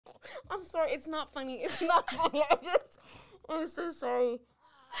I'm sorry. It's not funny. It's not funny. I'm so sorry. It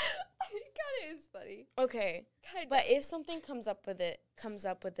kind of is funny. Okay. Kinda. But if something comes up with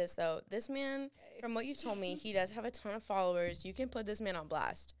this, though, this man, from what you've told me, he does have a ton of followers. You can put this man on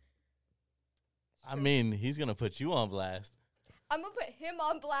blast. I mean, he's going to put you on blast. I'm going to put him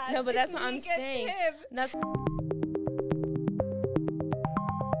on blast. No, but that's what I'm saying. Him. That's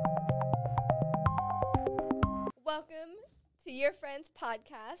Welcome to Your Friends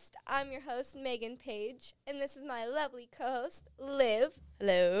Podcast. I'm your host, Megan Page, and this is my lovely co-host, Liv.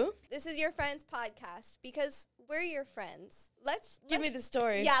 Hello. This is Your Friends Podcast because we're your friends. Let's give me the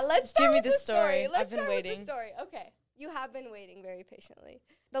story. Yeah, let's start with the story. I've been waiting. Okay. You have been waiting very patiently.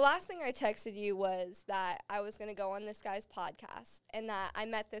 The last thing I texted you was that I was going to go on this guy's podcast and that I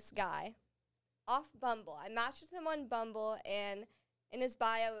met this guy off Bumble. I matched with him on Bumble, and in his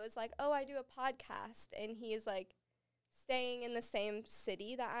bio it was like, oh, I do a podcast, and he is like staying in the same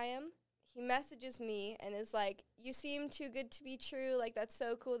city that I am. He messages me and is like, you seem too good to be true. Like, that's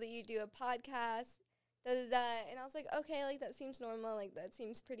so cool that you do a podcast. Da-da-da. And I was like, okay, like, that seems normal. Like, that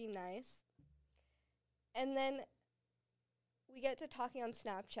seems pretty nice. And then we get to talking on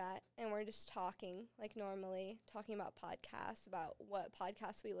Snapchat, and we're just talking, like, normally, talking about podcasts, about what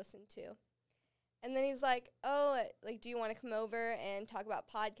podcasts we listen to. And then he's like, oh, like, do you want to come over and talk about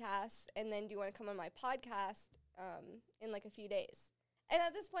podcasts? And then do you want to come on my podcast in, like, a few days? And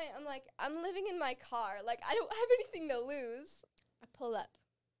at this point, I'm like, I'm living in my car. Like, I don't have anything to lose. I pull up.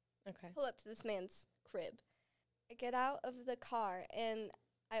 Okay. Pull up to this man's crib. I get out of the car, and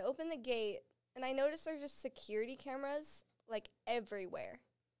I open the gate, and I notice there's just security cameras, like, everywhere.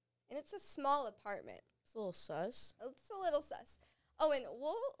 And it's a small apartment. It's a little sus. It's a little sus. Oh, and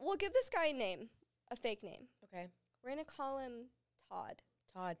we'll give this guy a name, a fake name. Okay. We're going to call him Todd.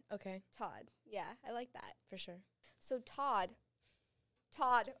 Todd. Okay. Todd. Yeah, I like that. For sure. So Todd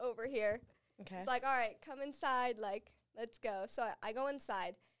over here. Okay. It's like, all right, come inside, like, let's go. So I go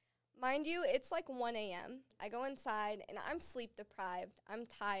inside. Mind you, it's like 1 a.m. I go inside, and I'm sleep deprived. I'm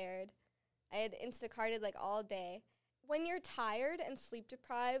tired. I had Instacarted, like, all day. When you're tired and sleep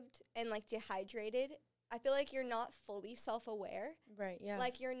deprived and, like, dehydrated, I feel like you're not fully self-aware. Right, yeah.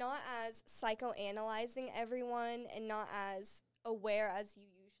 Like, you're not as psychoanalyzing everyone and not as aware as you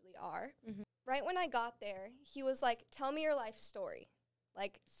usually are. Mm-hmm. Right when I got there, he was like, tell me your life story.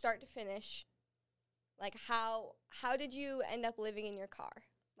 Like, start to finish. Like, how did you end up living in your car?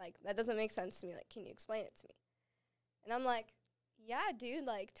 Like, that doesn't make sense to me. Like, can you explain it to me? And I'm like, yeah, dude,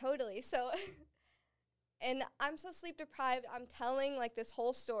 like, totally. So, and I'm so sleep deprived. I'm telling, like, this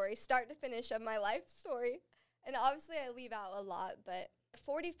whole story, start to finish, of my life story. And obviously I leave out a lot, but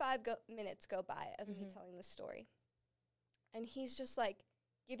 45 minutes go by of me telling the story. And he's just, like,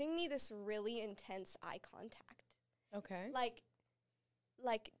 giving me this really intense eye contact. Okay.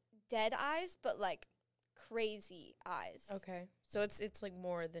 Like dead eyes, but, like, crazy eyes. Okay. So it's like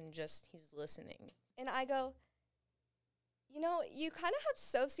more than just he's listening. And I go, you know, you kind of have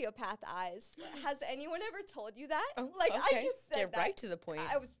sociopath eyes. Has anyone ever told you that? Oh, like, okay. I just said Get that. right to the point.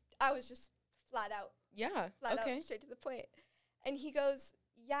 I was just flat out. Yeah. Flat okay. out, straight to the point. And he goes,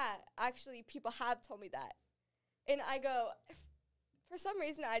 yeah, actually, people have told me that. And I go, for some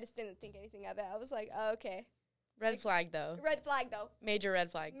reason, I just didn't think anything of it. I was like, oh, okay. Red flag, though. Red flag, though. Major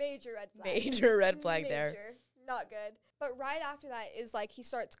red flag. Major red flag. Major red flag there. Major. Not good. But right after that is, like, he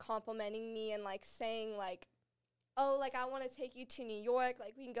starts complimenting me and, like, saying, like, oh, like, I want to take you to New York.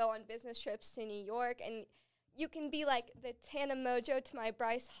 Like, we can go on business trips to New York. And you can be, like, the Tana Mojo to my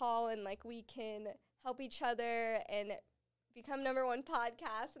Bryce Hall. And, like, we can help each other and become #1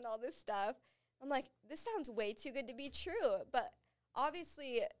 podcast and all this stuff. I'm like, this sounds way too good to be true. But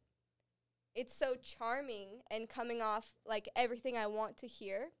obviously, it's so charming and coming off, like, everything I want to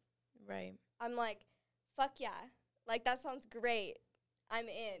hear. Right. I'm like, fuck yeah. Like, that sounds great. I'm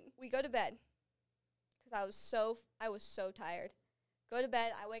in. We go to bed because I was so tired. Go to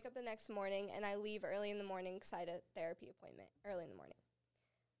bed. I wake up the next morning, and I leave early in the morning because I had a therapy appointment early in the morning.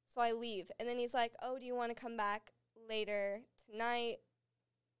 So I leave. And then he's like, oh, do you want to come back later tonight?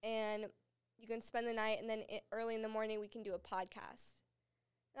 And you can spend the night, and then early in the morning we can do a podcast.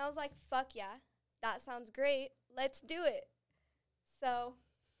 And I was like, fuck yeah, that sounds great. Let's do it. So.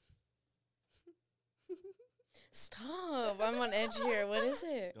 Stop. I'm on edge here. What is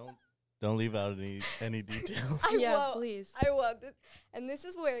it? Don't leave out any details. Yeah, won't. please. I won't. And this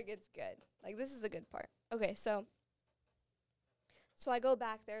is where it gets good. Like, this is the good part. Okay, so I go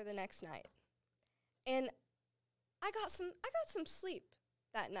back there the next night. And I got some sleep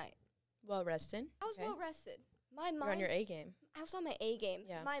that night. Well rested. I was well rested. My mind. You're on your A game. I was on my A game.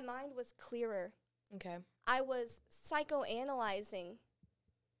 Yeah. My mind was clearer. Okay. I was psychoanalyzing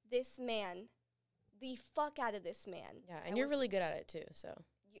this man, the fuck out of this man. Yeah, and you're really good at it too, so.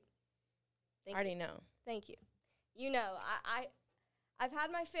 I already know. Thank you. You know, I've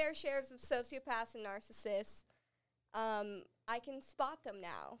had my fair shares of sociopaths and narcissists. I can spot them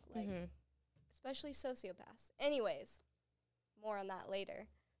now, like, especially sociopaths. Anyways, more on that later.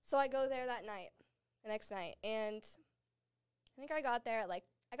 So I go there the next night, and I think I got there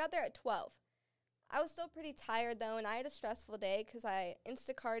at 12. I was still pretty tired, though, and I had a stressful day because I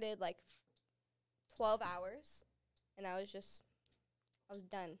Instacarted, 12 hours, and I was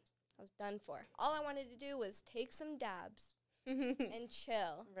done. I was done for. All I wanted to do was take some dabs and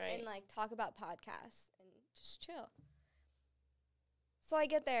chill and, talk about podcasts and just chill. So I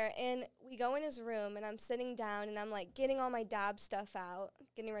get there, and we go in his room, and I'm sitting down, and I'm, getting all my dab stuff out,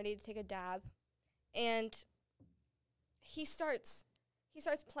 getting ready to take a dab, and he starts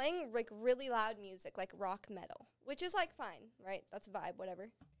playing, really loud music, rock metal, which is, fine, right? That's a vibe, whatever.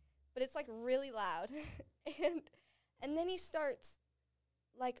 But it's, really loud. and then he starts,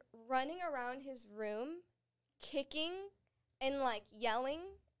 running around his room, kicking and, yelling,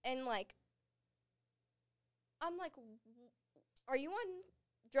 and, I'm like, are you on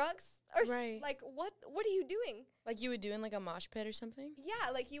drugs? Or what are you doing? Like you would do in, a mosh pit or something?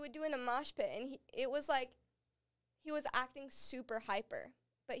 Yeah, like you would do in a mosh pit. And he was, he was acting super hyper.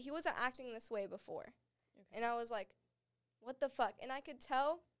 But he wasn't acting this way before. Okay. And I was like, what the fuck? And I could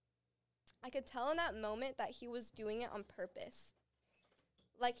tell in that moment that he was doing it on purpose.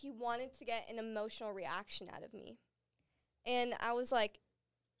 Like, he wanted to get an emotional reaction out of me. And I was like,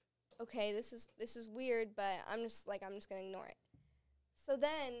 okay, this is weird, but I'm just going to ignore it. So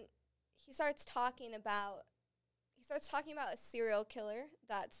then he starts talking about a serial killer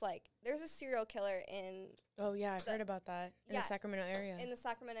that's there's a serial killer in... Oh, yeah, I've heard about that in the Sacramento area. In the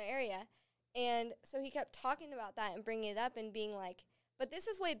Sacramento area. And so he kept talking about that and bringing it up and being like, but this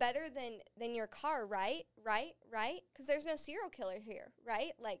is way better than your car, right? Right? Because there's no serial killer here,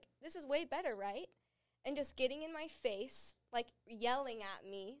 right? This is way better, right? And just getting in my face, yelling at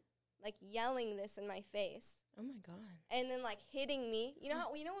me, yelling this in my face. Oh, my God. And then, hitting me. You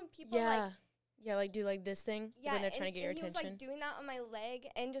know when people, Yeah, do, this thing when they're trying to get your attention? Yeah, and he was, doing that on my leg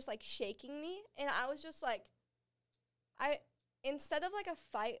and just, shaking me. And I was just, instead of, a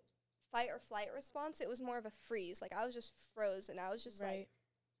fight or flight response, it was more of a freeze. I was just frozen. I was just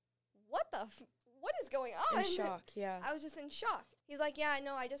what is going on? In shock, yeah. I was just in shock. He's like, yeah,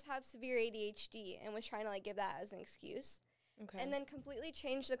 no, I just have severe ADHD, and was trying to, give that as an excuse. Okay. And then completely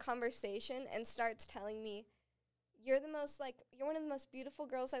changed the conversation and starts telling me, you're one of the most beautiful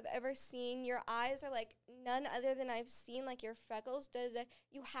girls I've ever seen. Your eyes are none other than I've seen, your freckles, da-da-da.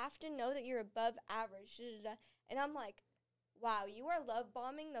 You have to know that you're above average, da-da-da. And I'm like, wow, you are love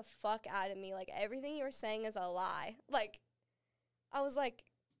bombing the fuck out of me. Everything you're saying is a lie. I was like,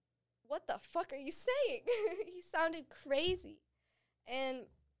 what the fuck are you saying? He sounded crazy. And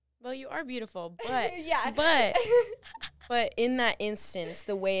well, you are beautiful, but yeah. But in that instance,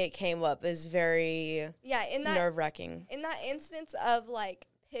 the way it came up is very nerve-wracking. In that instance of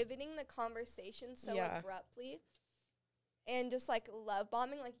pivoting the conversation so abruptly and just love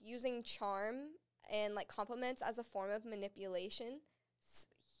bombing, using charm and compliments as a form of manipulation,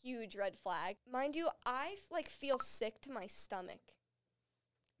 huge red flag. Mind you, I feel sick to my stomach.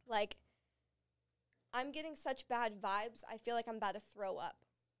 I'm getting such bad vibes. I feel like I'm about to throw up.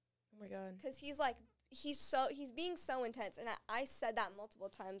 Oh my God. Because he's being so intense. And I said that multiple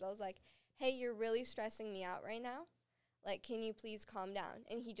times. I was like, hey, you're really stressing me out right now. Can you please calm down?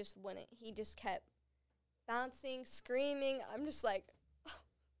 And he just wouldn't. He just kept bouncing, screaming. I'm just like, oh.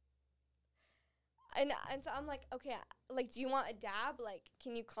 And so I'm like, okay, do you want a dab?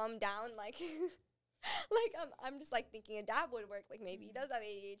 Can you calm down? I'm just thinking a dab would work. Maybe he does have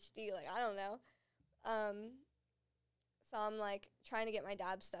ADHD. I don't know. So I'm trying to get my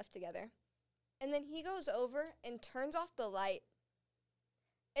dab stuff together. And then he goes over and turns off the light.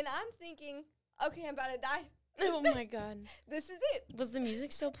 And I'm thinking, okay, I'm about to die. Oh my God. This is it. Was the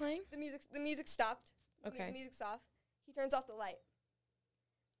music still playing? The music stopped. Okay. The music's off. He turns off the light.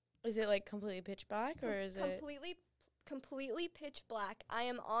 Is it completely pitch black or is completely pitch black? I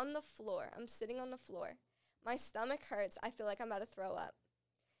am on the floor. I'm sitting on the floor. My stomach hurts. I feel like I'm about to throw up.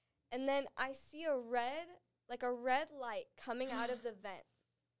 And then I see a red light coming out of the vent.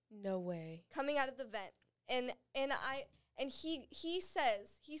 No way. Coming out of the vent. And he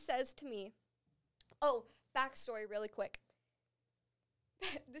says to me, oh, backstory really quick.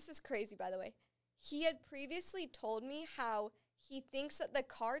 This is crazy, by the way. He had previously told me how he thinks that the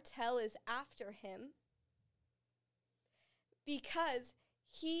cartel is after him because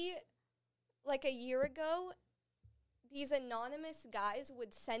he, a year ago, these anonymous guys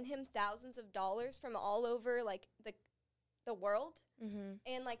would send him thousands of dollars from all over, like, the world,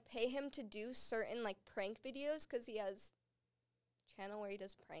 and, like, pay him to do certain, like, prank videos, because he has a channel where he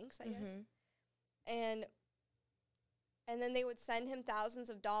does pranks, I guess. And then they would send him thousands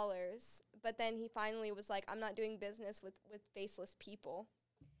of dollars, but then he finally was like, I'm not doing business with faceless people.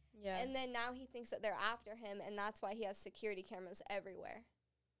 Yeah. And then now he thinks that they're after him, and that's why he has security cameras everywhere.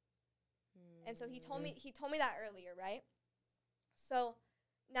 And so he told me that earlier, right? So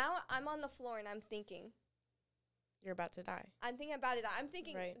now I'm on the floor and I'm thinking, you're about to die. I'm thinking about it. I'm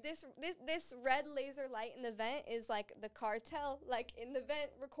thinking this red laser light in the vent is like the cartel, like in the vent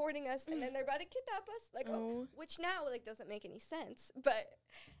recording us, and then they're about to kidnap us. Like, which now like doesn't make any sense. But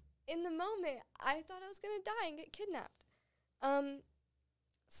in the moment, I thought I was gonna die and get kidnapped.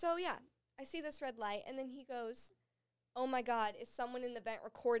 So yeah, I see this red light, and then he goes, "Oh my God, is someone in the vent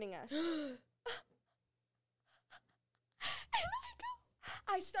recording us?"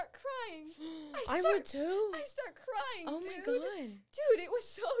 I start crying. I would too. I start crying. Oh dude. my God. Dude, it was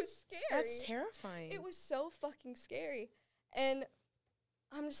so scary. That's terrifying. It was so fucking scary. And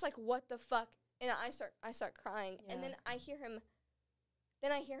I'm just like, what the fuck? And I start crying. Yeah. And then I hear him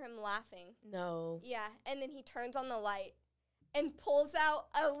laughing. No. Yeah. And then he turns on the light and pulls out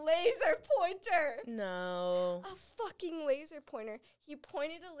a laser pointer. No. A fucking laser pointer. He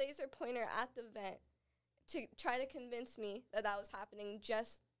pointed a laser pointer at the vent to try to convince me that was happening,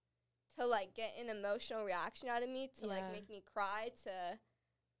 just to, like, get an emotional reaction out of me, to, like, make me cry, to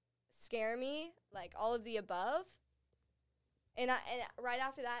scare me, like, all of the above. And right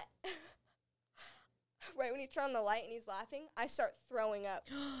after that, right when he turned on the light and he's laughing, I start throwing up.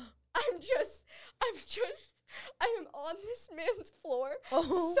 I am on this man's floor,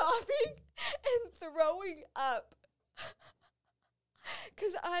 sobbing and throwing up.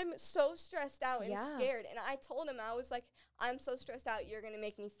 Because I'm so stressed out and scared. And I told him, I was like, I'm so stressed out, you're going to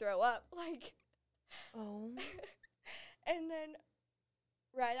make me throw up. Like, and then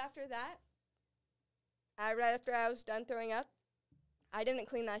right after that, right after I was done throwing up, I didn't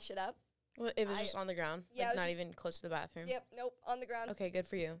clean that shit up. Well, it was just on the ground? Yeah. Like, not even close to the bathroom? Yep, nope, on the ground. Okay, good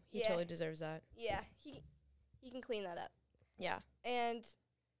for you. He totally deserves that. Yeah, he can clean that up. Yeah. And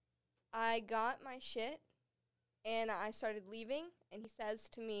I got my shit, and I started leaving, and he says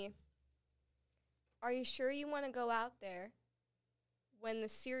to me, "Are you sure you want to go out there when the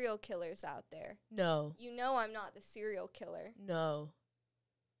serial killer's out there? No. You know I'm not the serial killer." No.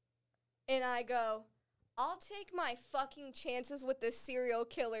 And I go, "I'll take my fucking chances with the serial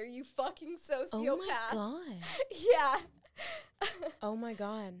killer, you fucking sociopath." Oh my God. Yeah. Oh my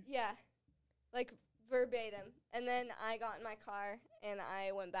God. Yeah. Like, verbatim. And then I got in my car, and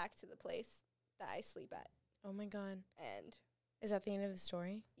I went back to the place that I sleep at. Oh my God. And is that the end of the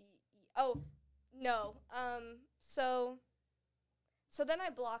story? Oh, no. So then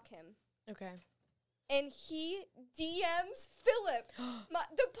I block him. Okay. And he DMs Philip,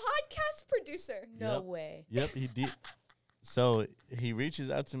 the podcast producer. No way. Yep, he did. So he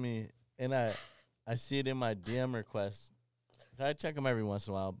reaches out to me, and I see it in my DM request. I check him every once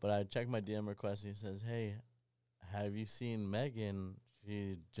in a while, but I check my DM request, and he says, "Hey, have you seen Megan?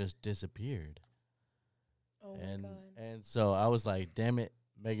 She just disappeared." Oh my God. And so I was like, damn it,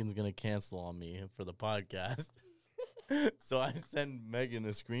 Megan's going to cancel on me for the podcast. So I send Megan a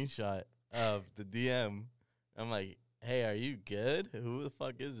screenshot of the DM. I'm like, "Hey, are you good? Who the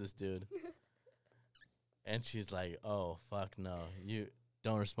fuck is this dude?" And she's like, "Oh, fuck no. You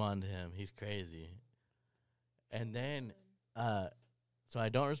don't respond to him. He's crazy." And then, so I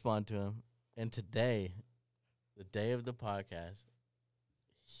don't respond to him. And today, the day of the podcast,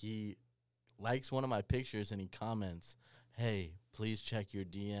 he likes one of my pictures and he comments, "Hey, please check your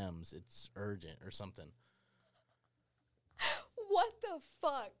DMs. It's urgent," or something. What the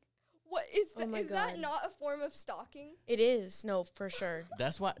fuck? What is that? Oh my Is God. that not a form of stalking? It is. No, for sure.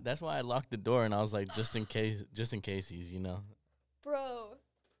 That's why I locked the door, and I was like, just in case he's, Bro,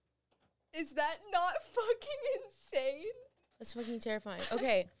 is that not fucking insane? That's fucking terrifying.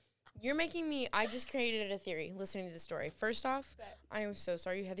 Okay. You're making me, I just created a theory listening to the story. First off, I am so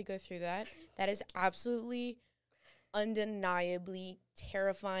sorry you had to go through that. That is absolutely, undeniably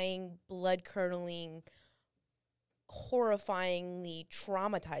terrifying, blood-curdling, horrifyingly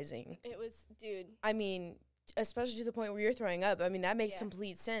traumatizing. It was, dude. I mean, especially to the point where you're throwing up. I mean, that makes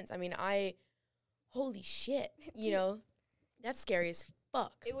complete sense. I mean, holy shit, that's scary as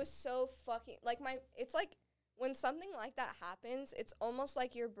fuck. It was so fucking, it's like, when something like that happens, it's almost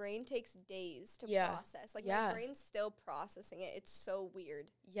like your brain takes days to process. Like, my brain's still processing it. It's so weird.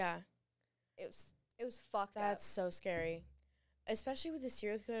 Yeah. It was fucked up. That's so scary. Especially with the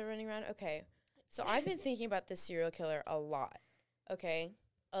serial killer running around. Okay. So I've been thinking about this serial killer a lot. Okay?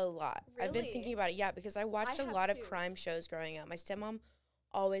 A lot. I've been Really? thinking about it, yeah, because I watched a have lot of too. crime shows growing up. My stepmom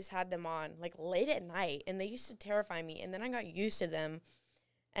always had them on, like, late at night, and they used to terrify me. And then I got used to them,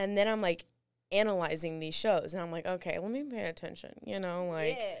 and then I'm, like, analyzing these shows, and I'm like, okay, let me pay attention, you know?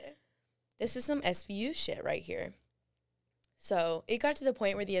 Like, this is some SVU shit right here. So it got to the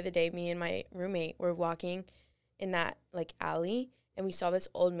point where the other day, me and my roommate were walking in that, like, alley, and we saw this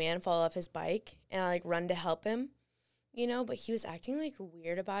old man fall off his bike, and I, like, run to help him. You know, but he was acting, like,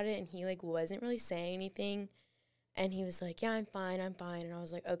 weird about it, and he, like, wasn't really saying anything. And he was like, yeah, I'm fine. And I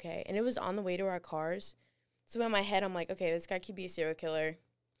was like, okay. And it was on the way to our cars. So in my head, I'm like, okay, this guy could be a serial killer.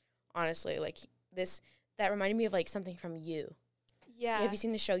 Honestly, like, that reminded me of, like, something from You. Yeah. Have you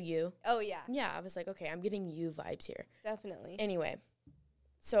seen the show You? Oh, yeah. Yeah, I was like, okay, I'm getting You vibes here. Definitely. Anyway,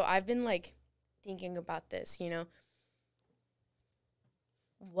 so I've been, like, thinking about this, you know.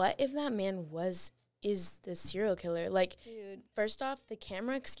 What if that man is the serial killer? Like, dude, first off, the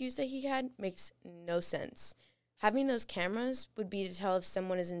camera excuse that he had makes no sense. Having those cameras would be to tell if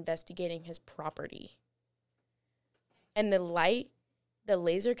someone is investigating his property. And the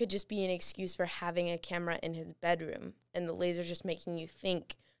laser could just be an excuse for having a camera in his bedroom. And the laser just making you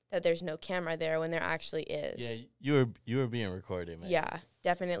think that there's no camera there when there actually is. Yeah, you were being recorded, man. Yeah,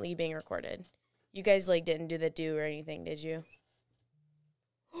 definitely being recorded. You guys, like, didn't do the do or anything, did you?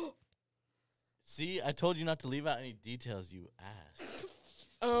 See, I told you not to leave out any details, you ass.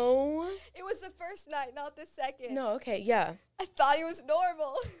 Oh. it was the first night, not the second. No, okay, yeah. I thought he was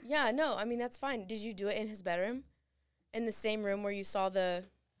normal. Yeah, no, I mean, that's fine. Did you do it in his bedroom? In the same room where you saw the...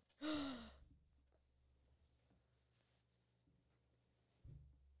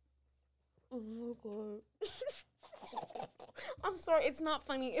 Oh, my God. I'm sorry. It's not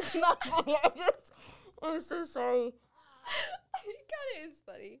funny. It's not funny. I'm so sorry. It kind of is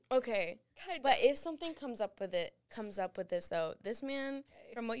funny. Okay. Kinda. But if something comes up with this, though, this man,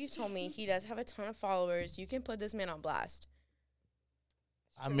 Okay. from what you told me, he does have a ton of followers. You can put this man on blast.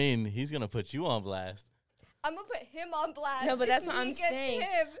 I mean, he's going to put you on blast. I'm going to put him on blast. No, but It's that's what me I'm against saying.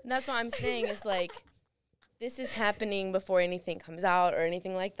 him. That's what I'm saying is, like, this is happening before anything comes out or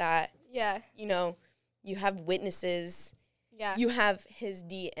anything like that. Yeah. You know, you have witnesses. Yeah. You have his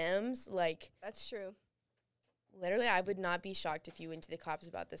DMs. Like, That's true. literally, I would not be shocked if you went to the cops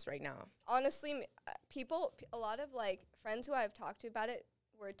about this right now. Honestly, a lot of, like, friends who I've talked to about it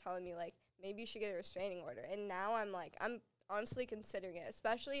were telling me, like, maybe you should get a restraining order. And now I'm honestly considering it,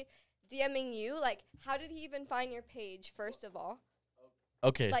 especially DMing you. Like, how did he even find your page, first of all?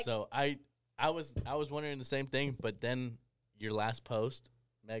 Okay, Like- so I was wondering the same thing, but then your last post,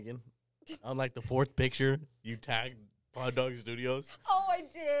 Megan, on like the fourth picture, you tagged Pod Dog Studios. Oh, I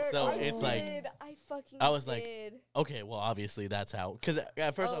did. So I it's did. like- I fucking I was like, did. Okay, well, obviously that's how. Because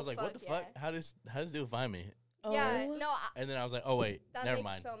at first I Oh, was like, what the fuck, fuck? How does dude find me? Yeah, Oh. no, And then I was like, oh wait, that never makes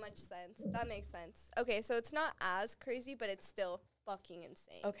mind. so much sense. That makes sense. Okay, so it's not as crazy, but it's still fucking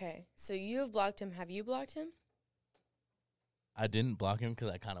insane. Okay, so you have blocked him. Have you blocked him? I didn't block him because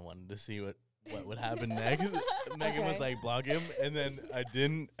I kind of wanted to see what would happen next. Megan was Okay. like, block him, and then I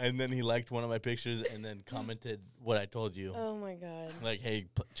didn't, and then he liked one of my pictures and then commented what I told you. Oh, my God. Like, hey,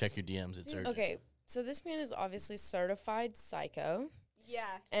 check your DMs. It's urgent. Okay, so this man is obviously certified psycho.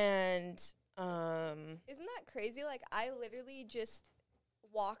 Yeah. And, Isn't that crazy? Like, I literally just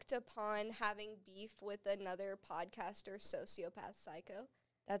walked upon having beef with another podcaster, sociopath psycho.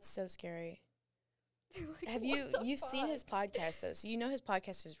 that's so scary. Like, Have what you've the seen his fuck? podcast, though, so you know his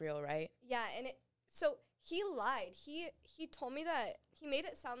podcast is real, right? Yeah, and so he lied. He told me that he made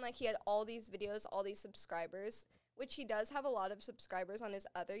it sound like he had all these videos, all these subscribers, which he does have a lot of subscribers on his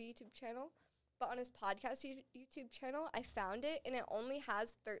other YouTube channel. But on his podcast YouTube channel, I found it, and it only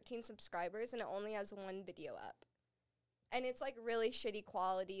has 13 subscribers, and it only has one video up. And it's, like, really shitty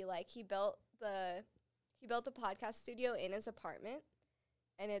quality. Like, he built the podcast studio in his apartment,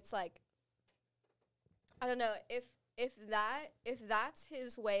 and it's, like, I don't know, if that's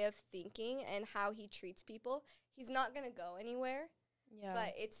his way of thinking and how he treats people, he's not going to go anywhere. Yeah.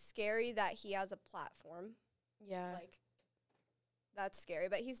 But it's scary that he has a platform. yeah. Like, that's scary.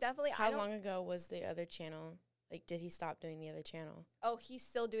 But he's definitely... How long ago was the other channel? Like, did he stop doing the other channel? Oh, he's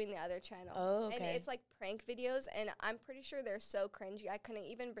still doing the other channel. Oh, okay. And it's, like, prank videos, and I'm pretty sure they're so cringy. I couldn't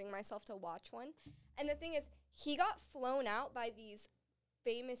even bring myself to watch one. And the thing is, he got flown out by these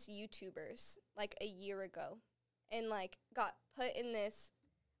famous YouTubers, like, a year ago. And, like, got put in this...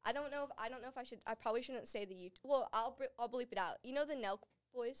 I don't know if I should... I probably shouldn't say the YouTube... Well, I'll bleep it out. You know the Nelk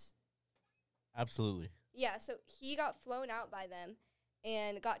boys? Absolutely. Yeah, so he got flown out by them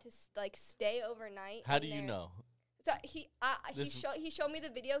and got to, like, stay overnight. How in do you their- know? So he This- he showed me the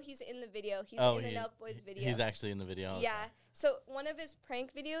video. He's in the video. He's Oh, in the Nelk Boys video. He's actually in the video. Yeah. Okay. So one of his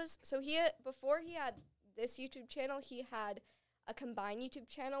prank videos. So before he had this YouTube channel, he had a combined YouTube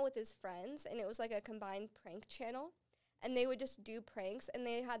channel with his friends, and it was like a combined prank channel, and they would just do pranks. And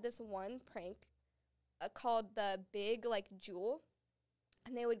they had this one prank called the Big like Jewel,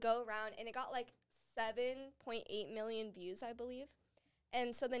 and they would go around, and it got like 7.8 million views, I believe.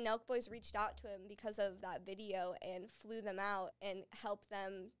 And so the Nelk Boys reached out to him because of that video and flew them out and helped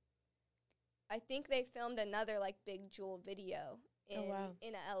them. I think they filmed another like Big Jewel video in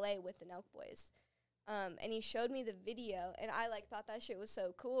LA with the Nelk Boys. And he showed me the video, and I like thought that shit was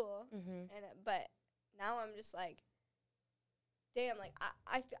so cool. But now I'm just like, damn, like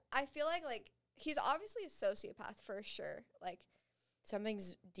I feel like he's obviously a sociopath for sure. Like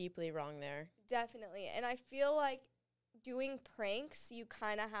Something's deeply wrong there. definitely. And I feel like doing pranks, you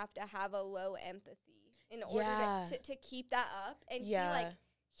kind of have to have a low empathy in order to keep that up. And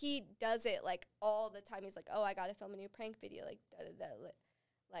he does it like all the time. He's like, oh, I gotta film a new prank video, like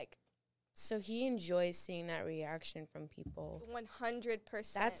like. So he enjoys seeing that reaction from people.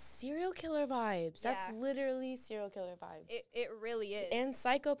 100%. That's serial killer vibes. That's Yeah. literally serial killer vibes. It really is. And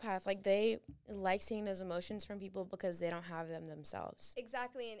psychopath, like they like seeing those emotions from people because they don't have them themselves.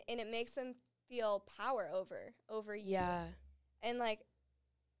 Exactly, and it makes them feel power over you. Yeah. And like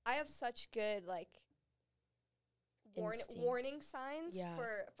I have such good like Instinct. warning signs Yeah.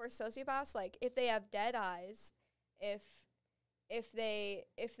 for sociopaths, like if they have dead eyes, if they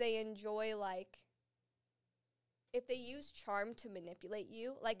enjoy like if they use charm to manipulate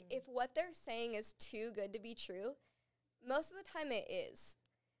you, like if what they're saying is too good to be true, most of the time it is.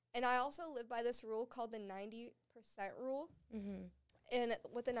 And I also live by this rule called the 90% rule. Mm-hmm. And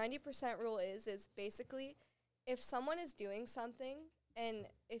what the 90% rule is basically if someone is doing something and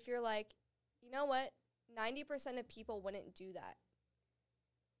if you're like, you know what, 90% of people wouldn't do that,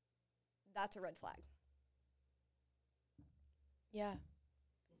 that's a red flag. Yeah.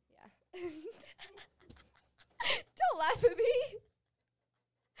 Yeah. Don't laugh at me.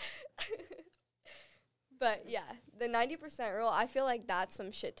 But yeah, the 90% rule, I feel like that's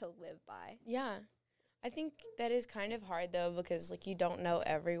some shit to live by. Yeah. I think that is kind of hard, though, because, like, you don't know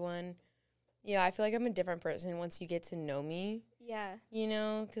everyone. You know, I feel like I'm a different person once you get to know me. Yeah. You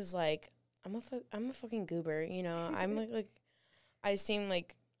know, because, like, I'm a fucking goober, you know. I'm, like, I seem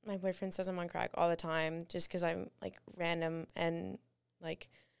like my boyfriend says I'm on crack all the time just because I'm, like, random and, like,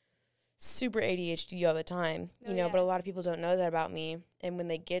 super ADHD all the time, you know. Yeah. But a lot of people don't know that about me. And when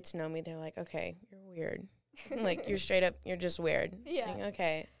they get to know me, they're like, okay, you're weird. Like, you're straight up, you're just weird. Yeah.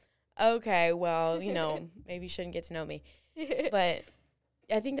 Like, okay, well, you know, maybe you shouldn't get to know me. But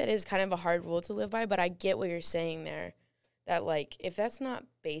I think that is kind of a hard rule to live by, but I get what you're saying there. That, like, if that's not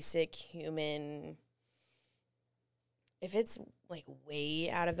basic human, if it's, like, way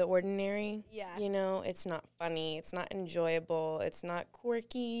out of the ordinary, Yeah. you know, it's not funny, it's not enjoyable, it's not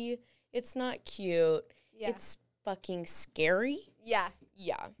quirky, it's not cute, Yeah. it's fucking scary. Yeah.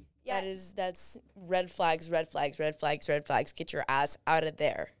 Yeah. Yeah. That's red flags, red flags, red flags, red flags. Get your ass out of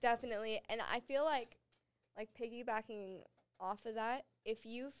there. Definitely. And I feel like piggybacking off of that, if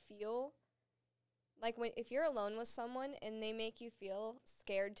you feel like if you're alone with someone and they make you feel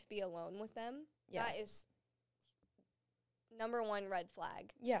scared to be alone with them, Yeah. that is number one red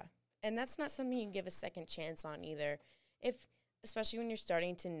flag. Yeah. And that's not something you can give a second chance on either. Especially when you're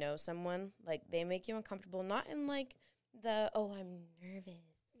starting to know someone, like, they make you uncomfortable, not in, like, oh, I'm nervous.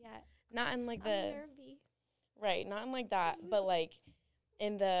 Yeah. Not in, like, I'm nervy. right, not in, like, that, but, like,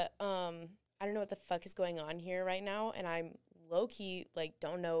 in the, I don't know what the fuck is going on here right now, and I'm low-key, like,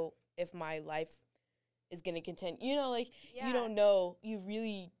 don't know if my life is going to continue. You know, like, you don't know, you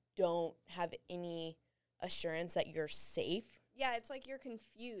really don't have any assurance that you're safe. Yeah, it's like you're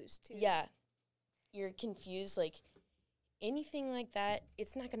confused, too. Yeah. You're confused, like, anything like that,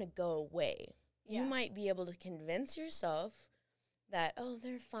 it's not going to go away. Yeah. You might be able to convince yourself that, oh,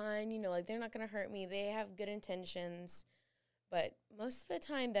 they're fine, you know, like, they're not going to hurt me. They have good intentions. But most of the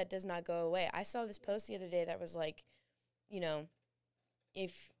time, that does not go away. I saw this post the other day that was like, you know,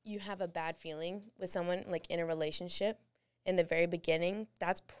 if you have a bad feeling with someone, like, in a relationship in the very beginning,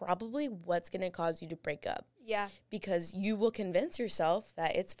 that's probably what's going to cause you to break up. Yeah. Because you will convince yourself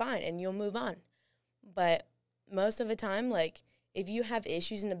that it's fine and you'll move on. But most of the time, like, if you have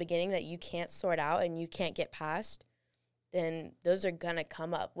issues in the beginning that you can't sort out and you can't get past, then those are going to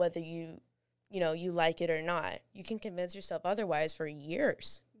come up, whether you like it or not. You can convince yourself otherwise for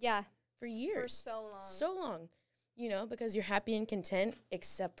years. Yeah. For years. For so long. So long. You know, because you're happy and content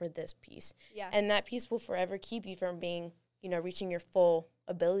except for this piece. Yeah. And that piece will forever keep you from being, you know, reaching your full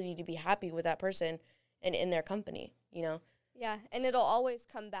ability to be happy with that person and in their company, you know? Yeah, and it'll always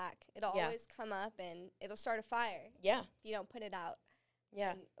come back. It'll Yeah. always come up, and it'll start a fire Yeah. if you don't put it out.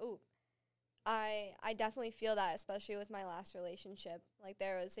 Yeah. And, ooh, I definitely feel that, especially with my last relationship. Like,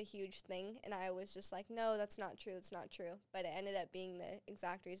 there was a huge thing, and I was just like, no, that's not true, that's not true. But it ended up being the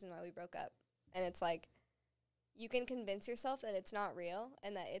exact reason why we broke up. And it's like, you can convince yourself that it's not real,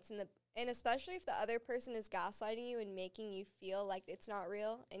 and that it's and especially if the other person is gaslighting you and making you feel like it's not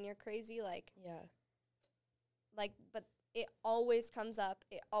real and you're crazy, like, but it always comes up,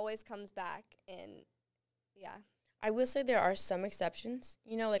 it always comes back, and yeah. I will say there are some exceptions.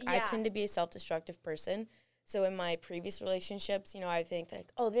 You know, like, I Yeah. tend to be a self-destructive person. So in my previous relationships, you know, I think,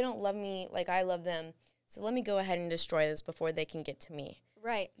 like, oh, they don't love me like I love them. So let me go ahead and destroy this before they can get to me.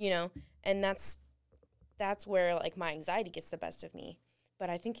 Right. You know? And that's where, like, my anxiety gets the best of me. But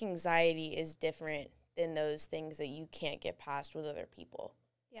I think anxiety is different than those things that you can't get past with other people.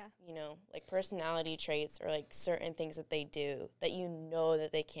 Yeah. You know, like personality traits or like certain things that they do that you know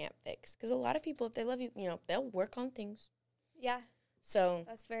that they can't fix. Because a lot of people, if they love you, you know, they'll work on things. Yeah. So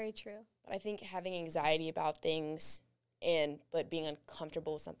That's very true. I think having anxiety about things but being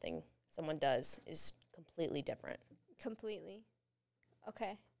uncomfortable with something someone does is completely different. Completely.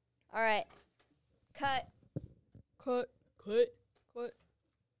 Okay. All right. Cut.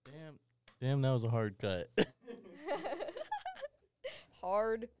 Damn, that was a hard cut.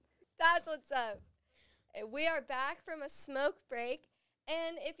 Hard. That's what's up. We are back from a smoke break.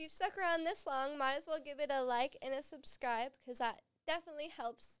 And if you've stuck around this long, might as well give it a like and a subscribe, because that definitely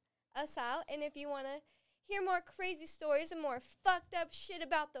helps us out. And if you want to hear more crazy stories and more fucked up shit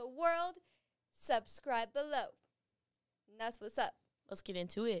about the world, subscribe below. And that's what's up. Let's get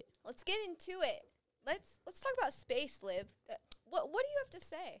into it. Let's get into it. Let's talk about space, Liv. What do you have to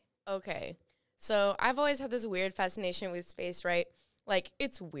say? Okay. So I've always had this weird fascination with space, right? Like,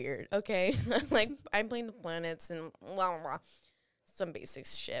 it's weird, okay? Like, I'm playing the planets and blah, blah, blah. Some basic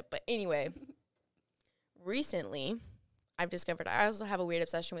shit. But anyway, recently, I've discovered I also have a weird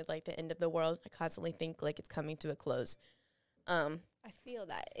obsession with, like, the end of the world. I constantly think, like, it's coming to a close. I feel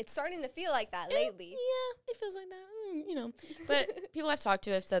that. It's starting to feel like that lately. Yeah, it feels like that, you know. But people I've talked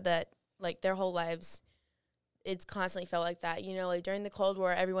to have said that, like, their whole lives, it's constantly felt like that. You know, like, during the Cold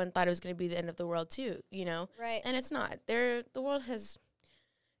War, everyone thought it was going to be the end of the world, too, you know? Right. And it's not. The world has,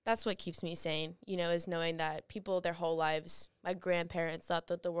 that's what keeps me sane, you know, is knowing that people their whole lives, my grandparents thought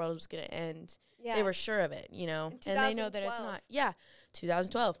that the world was going to end. Yeah. They were sure of it, you know, In and they know that it's 2012. not. Yeah,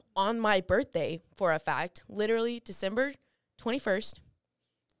 2012. On my birthday, for a fact, literally December 21st,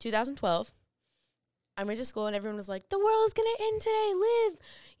 2012, I went to school and everyone was like, the world is going to end today. Liv,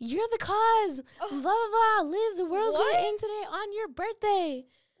 you're the cause. Oh. Blah, blah, blah. Liv, the world's going to What? end today on your birthday.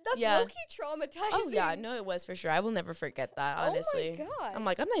 That's Yeah. low-key traumatizing. Oh, yeah. No, it was for sure. I will never forget that, honestly. Oh, my God. I'm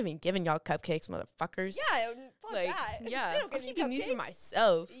like, I'm not even giving y'all cupcakes, motherfuckers. Yeah, fuck Like, that. yeah. They don't I'm give me keeping these for cupcakes.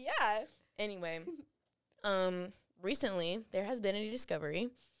 myself. Yeah. Anyway, recently there has been a discovery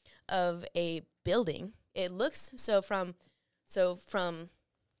of a building. It looks from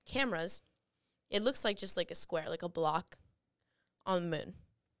cameras, it looks like just like a square, like a block on the moon.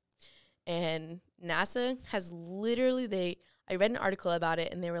 And NASA has literally I read an article about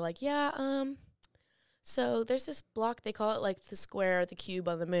it and they were like, yeah, so there's this block, they call it like the square or the cube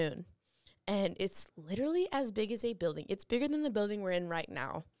on the moon. And it's literally as big as a building. It's bigger than the building we're in right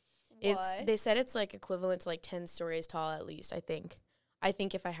now. What? They said it's like equivalent to like 10 stories tall at least, I think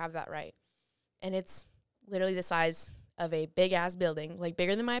if I have that right. And it's literally the size of a big ass building, like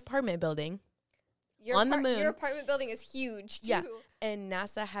bigger than my apartment building. On the moon. Your apartment building is huge, too. Yeah. And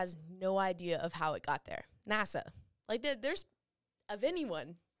NASA has no idea of how it got there. NASA. Like, there's, of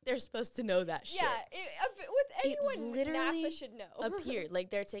anyone, they're supposed to know that shit. Yeah, with anyone, literally NASA should know. Appeared.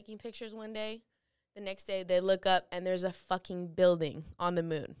 Like, they're taking pictures one day. The next day, they look up, and there's a fucking building on the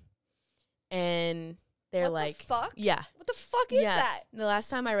moon. And they're What like, the fuck? yeah. What the fuck is Yeah. that? The last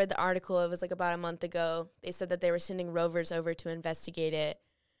time I read the article, it was like about a month ago. They said that they were sending rovers over to investigate it,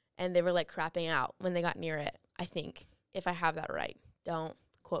 and they were like crapping out when they got near it, I think, if I have that right. Don't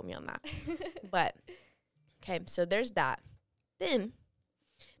quote me on that. But, okay, so there's that. Then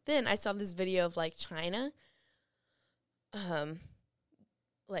I saw this video of like China,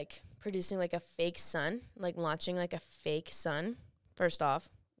 like producing like a fake sun, like launching like a fake sun. First off,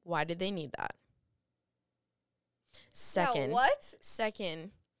 why did they need that? Yeah, what?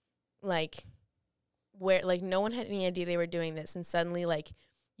 Second, like, where, like, no one had any idea they were doing this, and suddenly, like,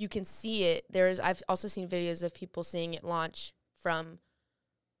 you can see it. I've also seen videos of people seeing it launch from,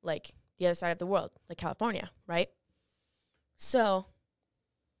 like, the other side of the world, like California, right? So,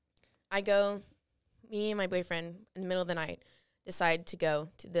 me and my boyfriend, in the middle of the night, decide to go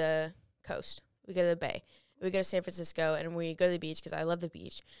to the coast, We go to the Bay. We go to San Francisco, and we go to the beach because I love the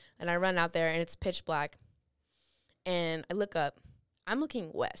beach. And I run out there, and it's pitch black. And I look up. I'm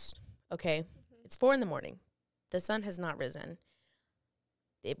looking west, okay? It's 4 a.m. The sun has not risen.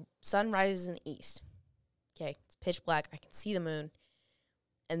 The sun rises in the east. Okay, it's pitch black. I can see the moon.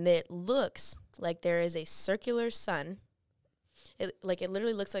 And it looks like there is a circular sun. It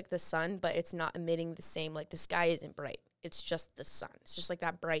literally looks like the sun, but it's not emitting the same, like the sky isn't bright. It's just the sun. It's just like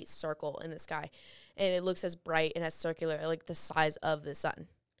that bright circle in the sky. And it looks as bright and as circular, like the size of the sun.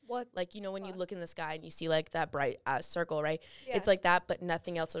 What? Like, you know, when you look in the sky and you see like that bright circle, right? Yeah. It's like that, but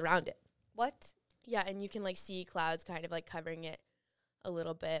nothing else around it. What? Yeah, and you can like see clouds kind of like covering it a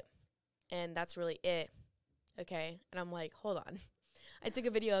little bit. And that's really it. Okay. And I'm like, hold on. I took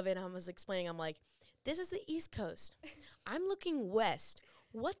a video of it and I was explaining, I'm like, this is the East Coast. I'm looking west.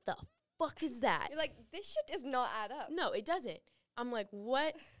 What the fuck is that? You're like, this shit does not add up. No, it doesn't. I'm like,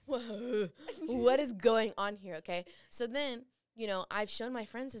 what? What is going on here? Okay. So then, you know, I've shown my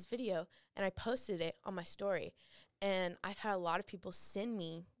friends this video and I posted it on my story. And I've had a lot of people send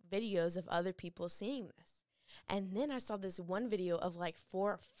me videos of other people seeing this. And then I saw this one video of like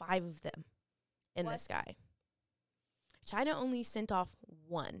 4 or 5 of them in the sky. China only sent off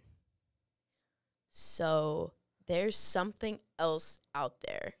 1. So there's something else out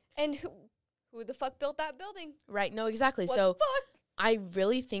there. And who the fuck built that building? Right. No, exactly. What so the fuck? I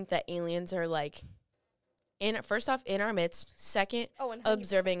really think that aliens are like first off in our midst, second, 100%.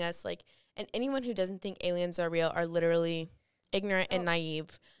 observing us, like, and anyone who doesn't think aliens are real are literally ignorant and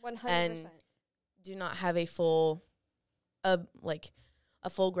naive 100%. and do not have a full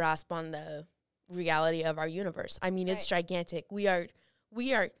full grasp on the reality of our universe. I mean, it's gigantic. We are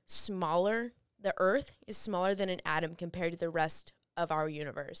smaller. The Earth is smaller than an atom compared to the rest of our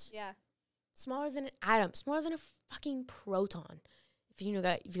universe. Yeah. Smaller than an atom, smaller than a fucking proton. If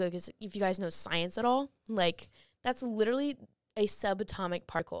you guys know science at all, like, that's literally a subatomic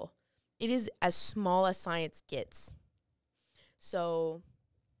particle. It is as small as science gets. So,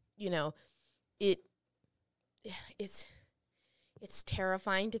 you know, it's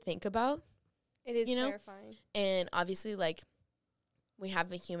terrifying to think about. It is terrifying. And obviously, like, we have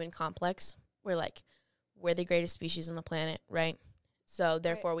the human complex. We're the greatest species on the planet, right? So,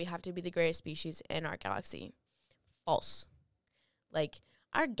 therefore, we have to be the greatest species in our galaxy. False. Like,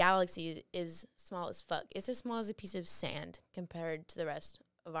 our galaxy is small as fuck. It's as small as a piece of sand compared to the rest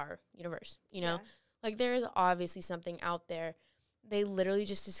of our universe, you know? Yeah. Like, there is obviously something out there. They literally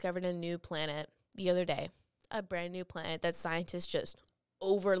just discovered a new planet the other day. A brand new planet that scientists just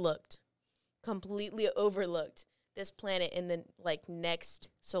completely overlooked this planet in the, like, next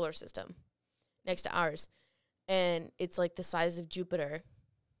solar system, next to ours. And it's, like, the size of Jupiter.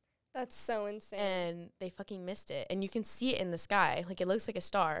 That's so insane. And they fucking missed it. And you can see it in the sky. Like, it looks like a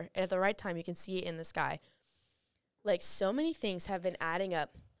star. And at the right time, you can see it in the sky. Like, so many things have been adding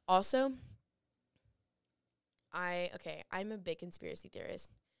up. Also, I'm a big conspiracy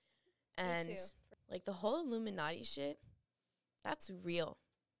theorist. And, Me too. like, the whole Illuminati shit, that's real.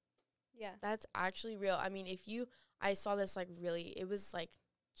 Yeah. That's actually real. I mean, I saw this, like, really, it was, like,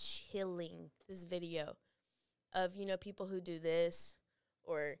 chilling, this video of, you know, people who do this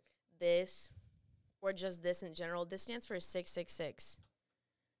or this or just this in general. This stands for 666.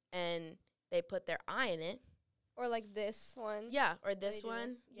 And they put their eye in it. Or like this one. Yeah, or this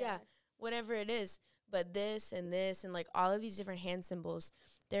one. Yeah, whatever it is. But this and like all of these different hand symbols,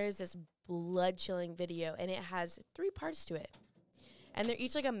 there is this blood-chilling video, and it has 3 parts to it. And they're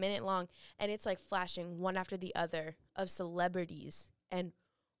each like a minute long, and it's like flashing one after the other of celebrities and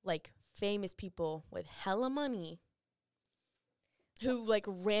like famous people with hella money who like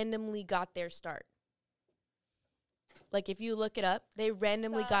randomly got their start. Like, if you look it up, they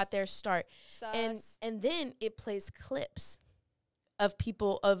randomly got their start. And then it plays clips of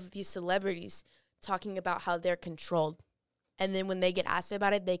people, of these celebrities, talking about how they're controlled. And then when they get asked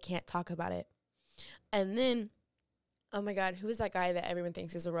about it, they can't talk about it. And then, oh my God, who is that guy that everyone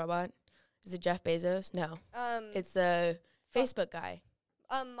thinks is a robot? Is it Jeff Bezos? No. It's the Facebook guy.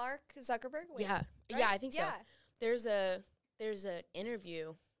 Mark Zuckerberg? Wait, yeah. right? Yeah, I think so. Yeah. There's an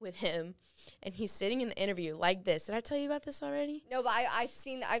interview with him, and he's sitting in the interview like this. Did I tell you about this already? No, but I've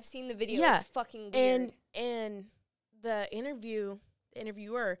seen the video. Yeah. It's fucking weird. And the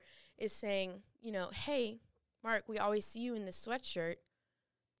interviewer is saying, you know, hey, Mark, we always see you in this sweatshirt.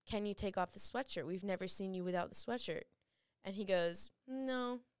 Can you take off the sweatshirt? We've never seen you without the sweatshirt. And he goes,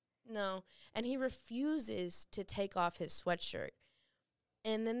 no. And he refuses to take off his sweatshirt.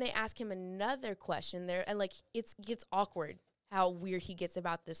 And then they ask him another question there, and like it gets awkward how weird he gets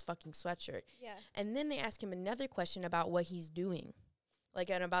about this fucking sweatshirt. Yeah. And then they ask him another question about what he's doing, like,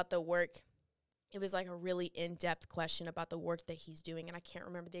 and about the work it was like a really in-depth question about the work that he's doing, and I can't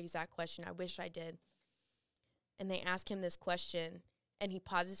remember the exact question. I wish I did. And they ask him this question, and he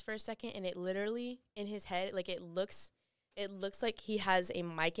pauses for a second, and it literally, in his head, like, it looks like he has a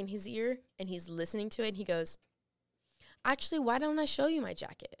mic in his ear, and he's listening to it, and he goes, actually, why don't I show you my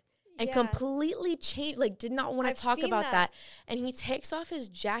jacket? And completely changed, like, did not want to talk about that. And he takes off his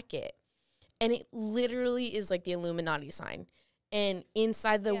jacket, and it literally is like the Illuminati sign, and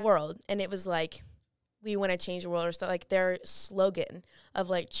inside the world. And it was like, we want to change the world, or stuff, like their slogan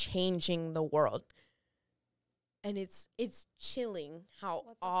of like changing the world. And it's chilling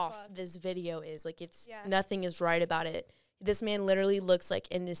how off this video is. Like, it's nothing is right about it. This man literally looks like,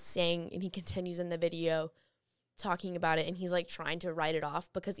 and is saying, and he continues in the video talking about it, and he's like trying to write it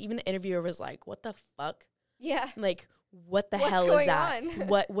off, because even the interviewer was like, what the fuck? Yeah. Like, what the hell is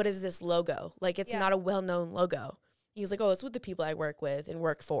that? What is this logo? Like, it's not a well-known logo. He's like, oh, it's with the people I work with and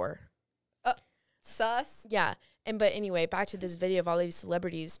work for. Sus. Yeah. But anyway, back to this video of all these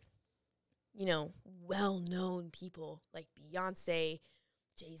celebrities, you know, well-known people like Beyonce,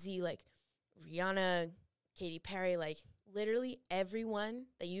 Jay-Z, like Rihanna, Katy Perry, like literally everyone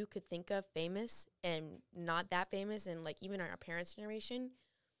that you could think of famous and not that famous, and like even our parents' generation,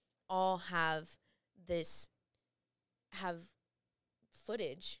 all have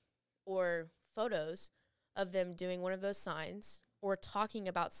footage or photos of them doing one of those signs or talking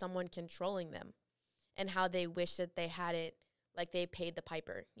about someone controlling them and how they wish that they had it, like they paid the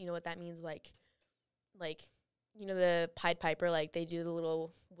piper. You know what that means? Like, you know, the Pied Piper, like they do the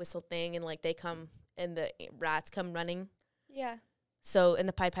little whistle thing, and like they come and the rats come running. Yeah. So, and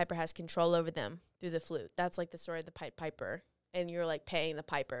the Pied Piper has control over them through the flute. That's like the story of the Pied Piper, and you're like paying the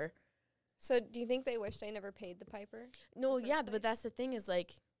piper. So do you think they wish they never paid the piper? No, yeah, but that's the thing is,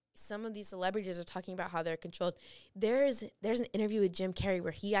 like, some of these celebrities are talking about how they're controlled. There's an interview with Jim Carrey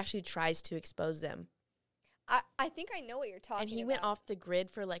where he actually tries to expose them. I think I know what you're talking about. And he went off the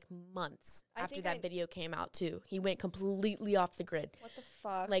grid for like months after that video came out too. He went completely off the grid. What the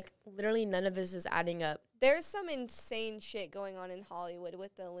fuck? Like, literally none of this is adding up. There's some insane shit going on in Hollywood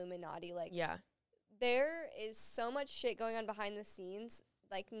with the Illuminati. Like, yeah, there is so much shit going on behind the scenes.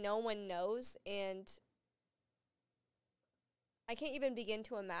 Like, no one knows, and I can't even begin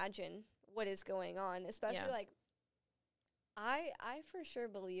to imagine what is going on, especially, like, I for sure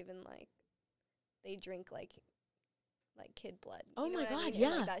believe in, like, they drink, like kid blood. Oh, you know my what I God, mean? yeah.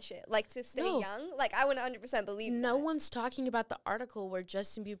 And, like, that shit. Like, to stay young, like, I would 100% believe no that. one's talking about the article where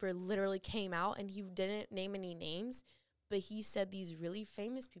Justin Bieber literally came out, and he didn't name any names, but he said these really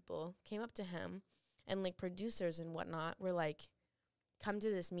famous people came up to him, and, like, producers and whatnot were like, come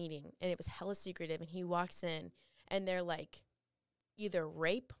to this meeting, and it was hella secretive, and he walks in, and they're like, either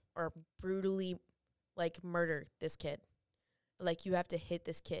rape or brutally, like, murder this kid. Like, you have to hit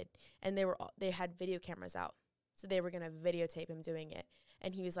this kid. And they had video cameras out, so they were going to videotape him doing it.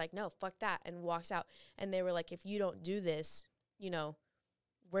 And he was like, no, fuck that, and walks out. And they were like, if you don't do this, you know,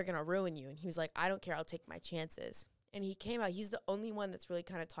 we're going to ruin you. And he was like, I don't care, I'll take my chances. And he came out. He's the only one that's really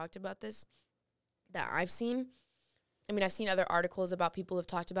kind of talked about this that I've seen. I mean, I've seen other articles about people who have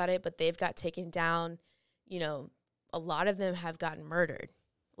talked about it, but they've got taken down. You know, a lot of them have gotten murdered,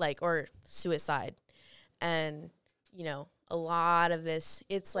 like, or suicide. And, you know, a lot of this,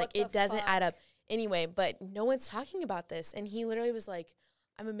 it's like, it doesn't add up anyway, but no one's talking about this. And he literally was like,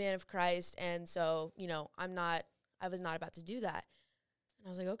 I'm a man of Christ, and so, you know, I was not about to do that. And I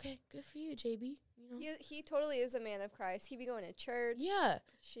was like, okay, good for you, JB. You know? He totally is a man of Christ. He be going to church. Yeah.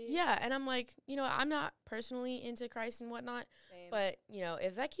 Yeah, and I'm like, you know, I'm not personally into Christ and whatnot, but, you know,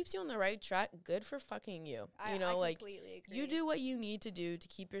 if that keeps you on the right track, good for fucking you. You know, I like, completely agree. You do what you need to do to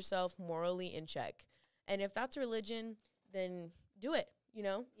keep yourself morally in check. And if that's religion, then do it, you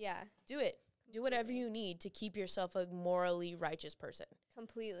know? Yeah. Do it. Do whatever you need to keep yourself a morally righteous person.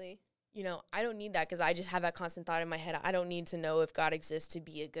 Completely. You know, I don't need that because I just have that constant thought in my head. I don't need to know if God exists to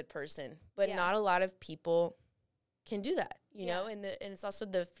be a good person. But not a lot of people can do that, you know? And it's also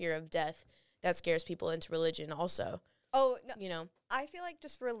the fear of death that scares people into religion also. Oh, no, you know? I feel like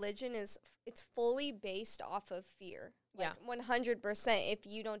just religion it's fully based off of fear. Like 100%, if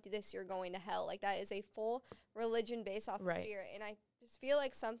you don't do this, you're going to hell. Like, that is a full religion based off of fear. And I just feel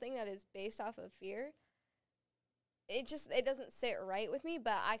like something that is based off of fear, it doesn't sit right with me.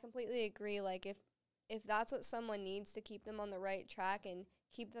 But I completely agree. Like, if that's what someone needs to keep them on the right track and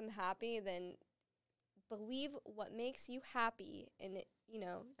keep them happy, then believe what makes you happy. And, you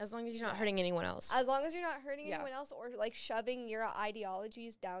know, as long as you're not hurting anyone else. As long as you're not hurting anyone else or, like, shoving your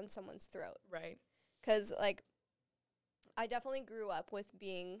ideologies down someone's throat. Right. Because, like, I definitely grew up with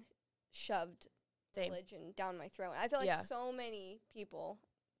being shoved religion down my throat. I feel like so many people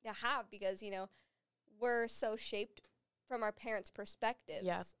have, because, you know, we're so shaped from our parents' perspectives.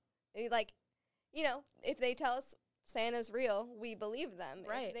 Yeah. Like, you know, if they tell us Santa's real, we believe them.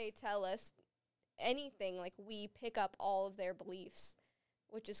 Right. If they tell us anything, like, we pick up all of their beliefs,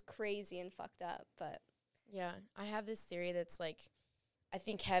 which is crazy and fucked up. But Yeah, I have this theory that's like, I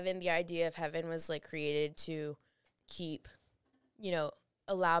think the idea of heaven was like created to keep, you know,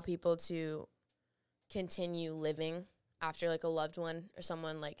 allow people to continue living after like a loved one or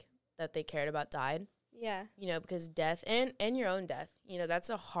someone like that they cared about died. yeah, You know, because death and your own death, you know, that's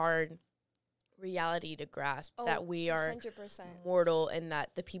a hard reality to grasp, that we are 100%. mortal and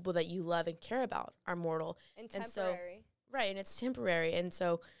that the people that you love and care about are mortal. And and so- temporary. Right, and it's temporary. And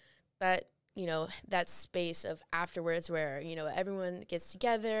so that, you know, that space of afterwards where, you know, everyone gets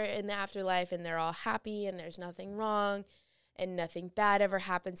together in the afterlife and they're all happy and there's nothing wrong and nothing bad ever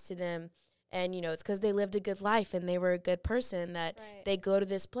happens to them. And, you know, it's because they lived a good life and they were a good person that Right. they go to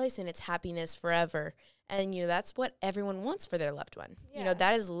this place and it's happiness forever. And, you know, that's what everyone wants for their loved one. You know, Yeah.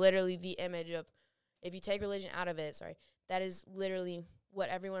 that is literally the image of, if you take religion out of it, that is literally what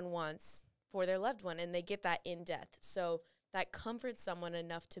everyone wants for their loved one. And they get that in death. So that comforts someone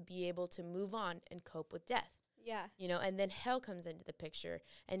enough to be able to move on and cope with death. Yeah. You know, and then hell comes into the picture.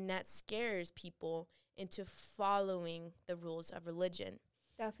 And that scares people into following the rules of religion.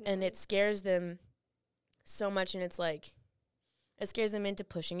 Definitely. And it scares them so much, and it's like, it scares them into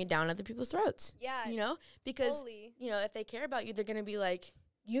pushing it down other people's throats. yeah. You know? Because, Fully. you know, if they care about you, they're going to be like,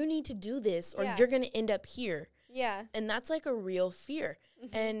 you need to do this, or Yeah. you're going to end up here. Yeah. And that's like a real fear.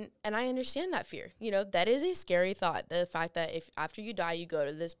 Mhm. And I understand that fear. You know, that is a scary thought. The fact that if after you die, you go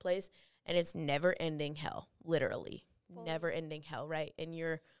to this place and it's never ending hell, literally. Fully. Never ending hell, right? And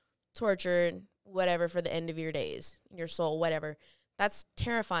you're tortured, whatever, for the end of your days, your soul, whatever. That's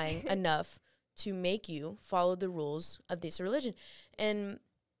terrifying enough to make you follow the rules of this religion. And,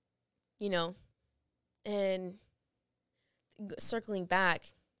 you know, and circling back,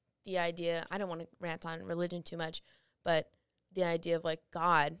 the idea, I don't want to rant on religion too much, but the idea of like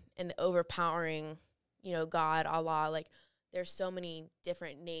God and the overpowering, you know, God, Allah, like there's so many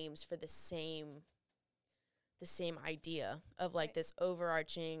different names for the same idea of like Right. this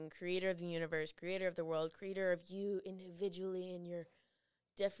overarching creator of the universe, creator of the world, creator of you individually, and you're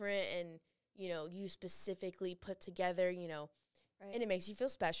different, and, you know, you specifically put together, you know, Right. and it makes you feel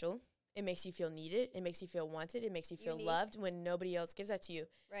special. It makes you feel needed. It makes you feel wanted. It makes you feel Unique. loved when nobody else gives that to you.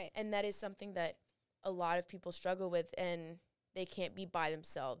 Right. And that is something that a lot of people struggle with, and they can't be by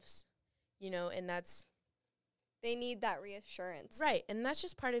themselves, you know, and that's They need that reassurance. right. And that's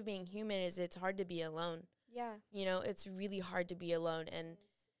just part of being human, is it's hard to be alone. Yeah. You know, it's really hard to be alone,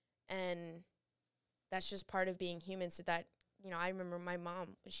 and that's just part of being human. So that, you know, I remember my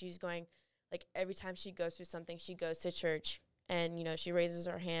mom, she's going, like, every time she goes through something, she goes to church, and, you know, she raises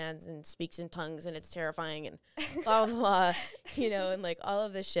her hands and speaks in tongues, and it's terrifying, and blah, blah, blah, you know, and, like, all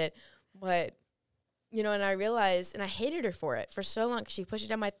of this shit. But, you know, and I realized, and I hated her for it for so long, 'cause she pushed it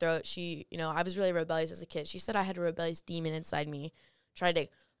down my throat. She, you know, I was really rebellious as a kid. She said I had a rebellious demon inside me, tried to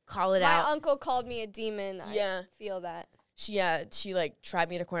call it My out. uncle called me a demon. Yeah. I feel that. She like trapped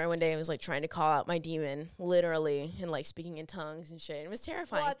me in a corner one day and was like trying to call out my demon, literally, and like speaking in tongues and shit. It was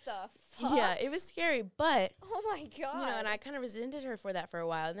terrifying. What the fuck? Yeah, it was scary, but Oh my god. you know, and I kind of resented her for that for a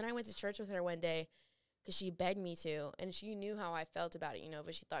while. And then I went to church with her one day because she begged me to, and she knew how I felt about it, you know.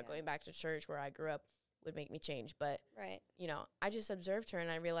 But she thought Yeah. going back to church where I grew up would make me change. But Right. you know, I just observed her and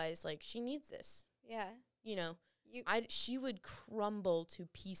I realized like she needs this. Yeah. You know, You she would crumble to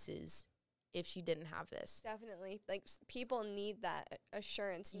pieces if she didn't have this. definitely, like, people need that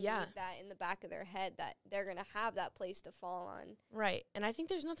assurance. Yeah. Need that in the back of their head that they're gonna have that place to fall on. Right. And I think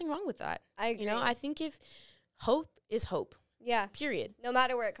there's nothing wrong with that. I agree. You know, I think if hope is hope, yeah. period. No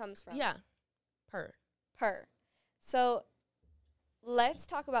matter where it comes from. Yeah. Per. So let's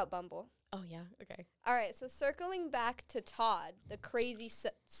talk about Bumble. Oh, yeah. Okay. All right. So circling back to Todd, the crazy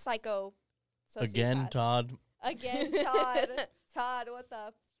psycho sociopath. Again, Todd. Again, Todd. Todd, what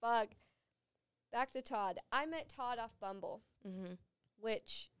the fuck? Back to Todd. I met Todd off Bumble, Mm-hmm.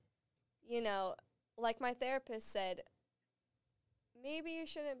 which, you know, like my therapist said, maybe you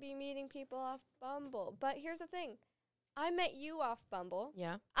shouldn't be meeting people off Bumble. But here's the thing. I met you off Bumble.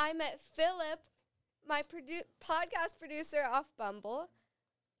 Yeah. I met Philip, my podcast producer, off Bumble.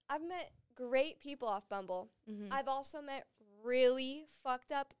 I've met great people off Bumble. Mm-hmm. I've also met really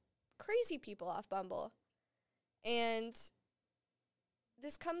fucked up, crazy people off Bumble. And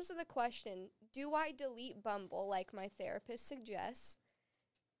this comes to the question, do I delete Bumble like my therapist suggests?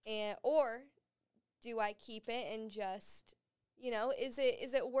 Or do I keep it and just, you know, is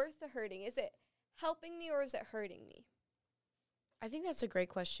it worth the hurting? Is it helping me or is it hurting me? I think that's a great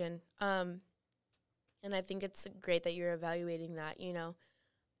question. And I think it's great that you're evaluating that, you know.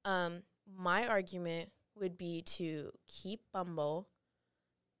 My argument would be to keep Bumble,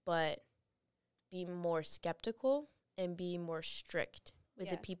 but be more skeptical and be more strict with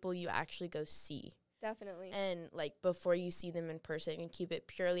the people you actually go see. Definitely. And, like, before you see them in person, and keep it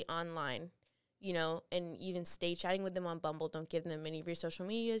purely online, you know, and even stay chatting with them on Bumble. Don't give them any of your social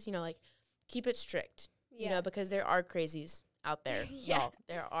medias, you know, like, keep it strict, you know, because there are crazies out there, y'all.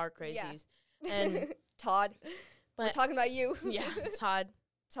 There are crazies. Yeah. And Todd, we're talking about you. Yeah, Todd.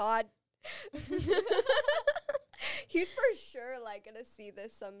 He's for sure, like, gonna see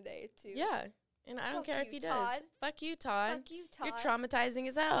this someday, too. Yeah. And I don't care if he Todd. does. Fuck you, Todd. Fuck you, Todd. You're traumatizing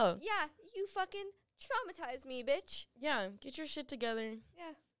as hell. Yeah, you fucking traumatize me, bitch. Yeah, get your shit together.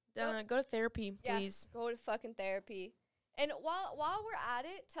 Yeah. Go to therapy, please. Go to fucking therapy. And while we're at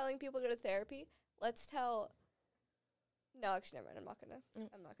it, telling people to go to therapy, let's tell... No, actually, never mind. I'm not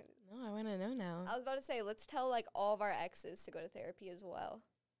gonna. No, I want to know now. I was about to say, let's tell, like, all of our exes to go to therapy as well.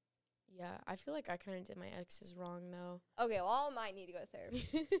 Yeah, I feel like I kind of did my exes wrong, though. Okay, well, all mine need to go to therapy.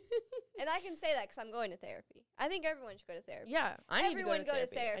 And I can say that because I'm going to therapy. I think everyone should go to therapy. Yeah, I need to go to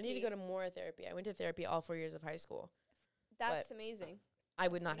therapy. I need to therapy. go to more therapy. I went to therapy all 4 years of high school. That's amazing. I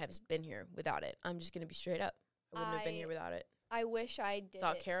would not have been here without it. I'm just going to be straight up. I wouldn't have been here without it. I wish I did.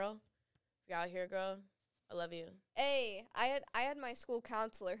 Doc Carol, if you're out here, girl, I love you. Hey, I had my school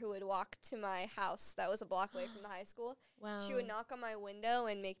counselor who would walk to my house that was a block away from the high school. Wow. She would knock on my window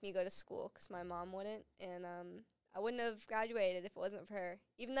and make me go to school because my mom wouldn't. And I wouldn't have graduated if it wasn't for her.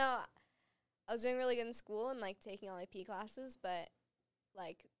 Even though I was doing really good in school and, like, taking all AP classes, but,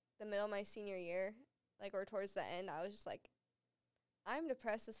 like, the middle of my senior year, like, or towards the end, I was just like, I'm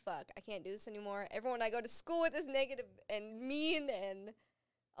depressed as fuck. I can't do this anymore. Everyone I go to school with is negative and mean, and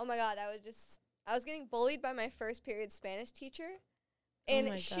oh my God, I was getting bullied by my first period Spanish teacher,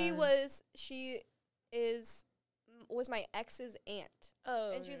 and she was my ex's aunt.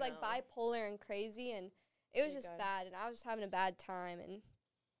 Oh, and she was like bipolar and crazy, and it was just bad, and I was just having a bad time, and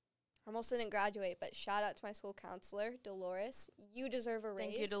I almost didn't graduate. But shout out to my school counselor, Dolores. You deserve a raise.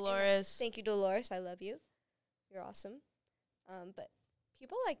 Thank you, Dolores. Thank you, Dolores. I love you. You're awesome. But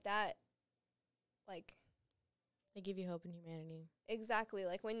people like that, like, they give you hope in humanity. Exactly.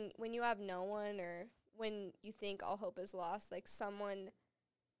 Like, when you have no one, or when you think all hope is lost, like, someone,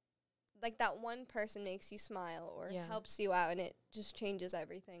 like, that one person makes you smile or helps you out, and it just changes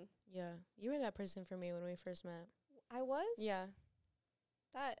everything. Yeah. You were that person for me when we first met. I was? Yeah.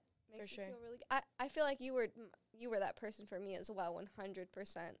 That makes me feel really good. I feel like you were that person for me as well,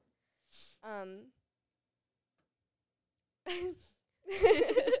 100%.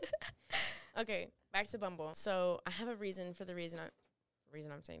 Okay, back to Bumble. So I have a reason for the reason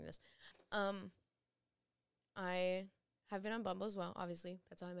I'm saying this. I have been on Bumble as well. Obviously,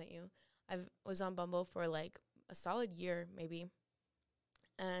 that's how I met you. I was on Bumble for like a solid year, maybe.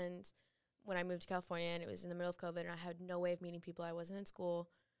 And when I moved to California, and it was in the middle of COVID, and I had no way of meeting people. I wasn't in school.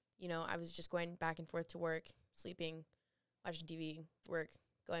 You know, I was just going back and forth to work, sleeping, watching TV, work,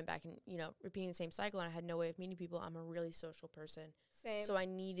 going back and, you know, repeating the same cycle, and I had no way of meeting people. I'm a really social person. Same. So I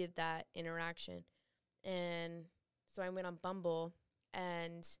needed that interaction. And so I went on Bumble,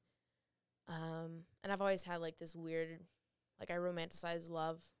 and I've always had, like, this weird, like, I romanticize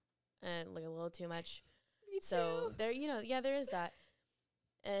love and, like, a little too much. Me too. So there, you know, there is that.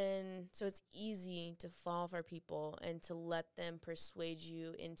 And so it's easy to fall for people and to let them persuade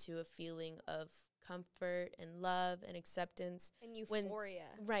you into a feeling of comfort and love and acceptance. And euphoria.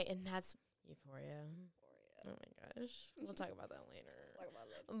 Right, and that's euphoria. Oh my gosh. We'll talk about that later.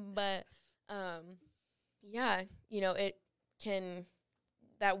 But, yeah, you know,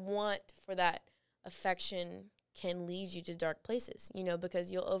 that want for that affection can lead you to dark places, you know,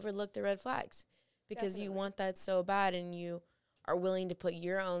 because you'll overlook the red flags. Because you want that so bad, and you are willing to put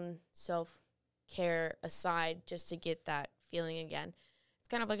your own self-care aside just to get that feeling again. It's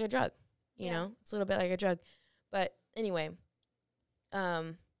kind of like a drug, you know? It's a little bit like a drug. But anyway,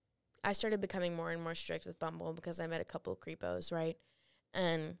 I started becoming more and more strict with Bumble because I met a couple of creepos, right?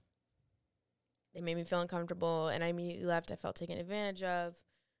 And they made me feel uncomfortable, and I immediately left. I felt taken advantage of,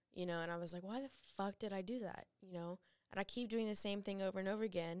 you know, and I was like, why the fuck did I do that, you know? And I keep doing the same thing over and over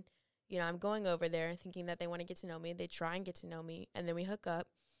again. You know, I'm going over there thinking that they want to get to know me. They try and get to know me, and then we hook up,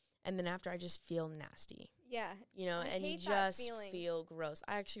 and then after I just feel nasty. Yeah. You know, and you just feel gross.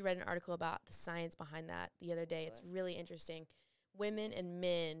 I actually read an article about the science behind that the other day. It's really interesting. Women and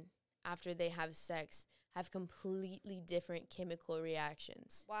men, after they have sex, have completely different chemical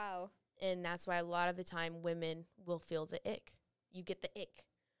reactions. Wow. And that's why a lot of the time women will feel the ick. You get the ick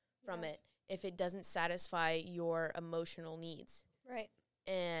from it if it doesn't satisfy your emotional needs. Right.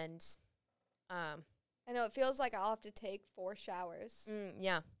 And I know it feels like I'll have to take 4 showers.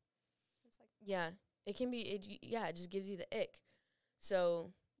 yeah. It's like, Yeah. It can be, it just gives you the ick.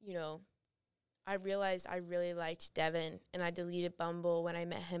 So, you know, I realized I really liked Devin, and I deleted Bumble when I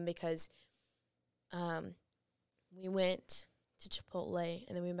met him because we went to Chipotle,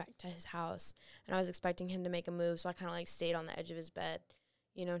 and then we went back to his house, and I was expecting him to make a move, so I kind of, like, stayed on the edge of his bed,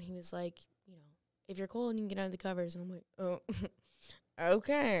 you know, and he was like, you know, if you're cold, you can get under the covers, and I'm like, oh,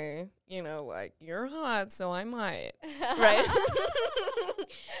 okay, you know, like, you're hot, so I might, right?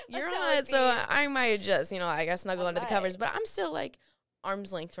 You're hot, so I might just, you know, I guess snuggle under the covers, but I'm still, like,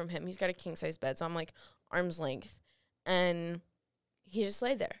 arm's length from him. He's got a king-size bed, so I'm, like, arm's length, and he just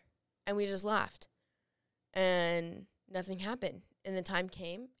laid there, and we just laughed, and nothing happened. And the time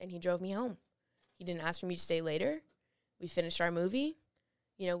came, and he drove me home. He didn't ask for me to stay later. We finished our movie.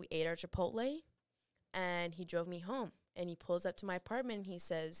 You know, we ate our Chipotle, and he drove me home. And he pulls up to my apartment, and he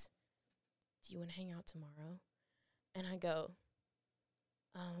says, do you want to hang out tomorrow? And I go,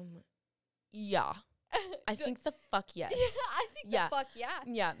 yeah. I think the fuck yes. I think the fuck yeah.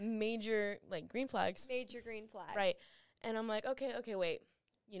 Yeah, major, like, green flags. Major green flag. Right. And I'm like, okay, wait.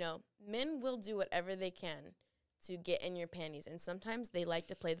 You know, men will do whatever they can to get in your panties. And sometimes they like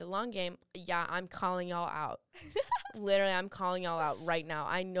to play the long game. Yeah, I'm calling y'all out. Literally, I'm calling y'all out right now.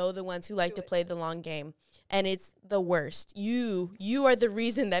 I know the ones who like to play the long game. And it's the worst. You are the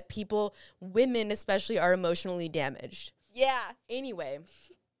reason that people, women especially, are emotionally damaged. Yeah. Anyway,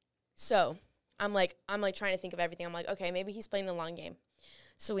 so I'm like trying to think of everything. I'm like, okay, maybe he's playing the long game.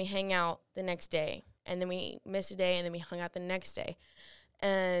 So we hang out the next day. And then we missed a day, and then we hung out the next day.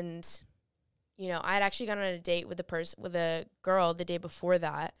 And, you know, I had actually gone on a date with a girl the day before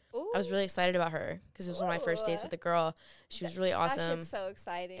that. Ooh. I was really excited about her because it was one of my first dates with a girl. She was really awesome. That shit's so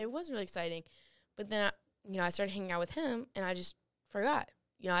exciting. It was really exciting. But then, I started hanging out with him, and I just forgot.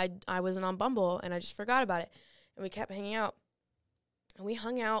 You know, I wasn't on Bumble, and I just forgot about it. And we kept hanging out. And we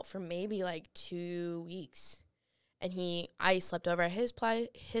hung out for maybe, like, 2 weeks. And I slept over at his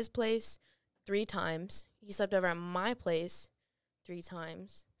place 3 times. He slept over at my place 3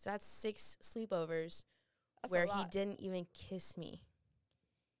 times. So that's 6 sleepovers. That's where he didn't even kiss me.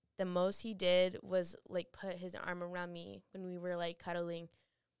 The most he did was, like, put his arm around me when we were, like, cuddling.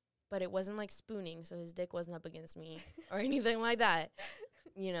 But it wasn't, like, spooning, so his dick wasn't up against me or anything like that.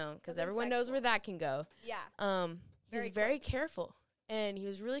 You know, because everyone knows where that can go. Yeah. He was very careful. And he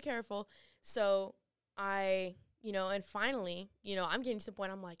was really careful. So and finally, I'm getting to the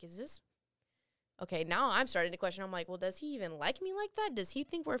point I'm like, is this okay? Now I'm starting to question. I'm like, well, does he even like me like that? Does he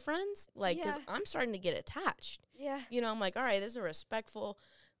think we're friends? Like, because I'm starting to get attached. Yeah. I'm like, all right, there's a respectful,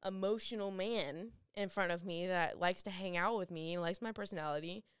 emotional man in front of me that likes to hang out with me, likes my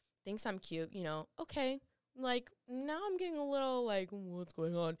personality, thinks I'm cute, okay. Like, now I'm getting a little, like, what's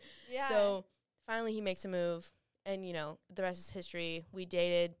going on? Yeah. So finally he makes a move, and, the rest is history. We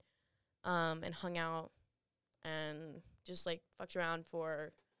dated and hung out and just, like, fucked around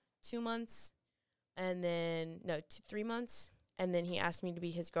for 2 months. And then, 3 months. And then he asked me to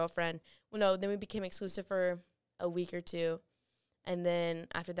be his girlfriend. Well, no, then we became exclusive for a week or 2. And then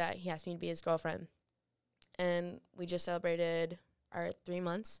after that, he asked me to be his girlfriend. And we just celebrated our 3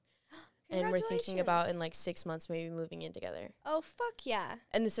 months. And we're thinking about in, like, 6 months maybe moving in together. Oh, fuck yeah.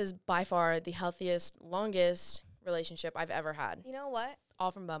 And this is by far the healthiest, longest relationship I've ever had. You know what?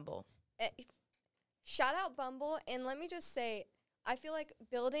 All from Bumble. Shout out Bumble. And let me just say, I feel like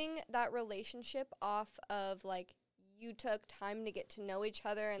building that relationship off of, like, you took time to get to know each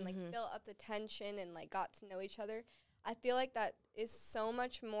other and, like, built up the tension and, like, got to know each other. I feel like that is so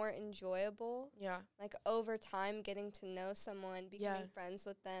much more enjoyable. Yeah. Like, over time, getting to know someone, becoming friends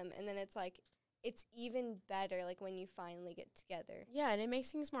with them. And then it's, like, it's even better, like, when you finally get together. Yeah, and it makes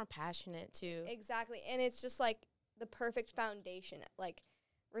things more passionate, too. Exactly. And it's just, like, the perfect foundation. Like,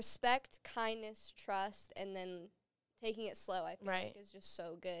 respect, kindness, trust, and then taking it slow, I feel like, is just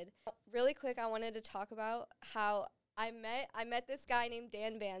so good. Really quick, I wanted to talk about how I met this guy named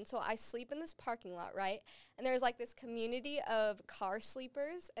Dan Van. So I sleep in this parking lot, right? And there's, like, this community of car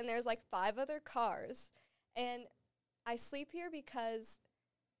sleepers, and there's, like, 5 other cars. And I sleep here because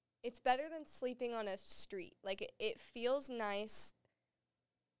it's better than sleeping on a street. Like, it feels nice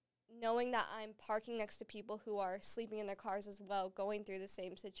knowing that I'm parking next to people who are sleeping in their cars as well, going through the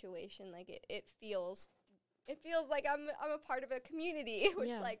same situation. Like, it feels like I'm a part of a community, which,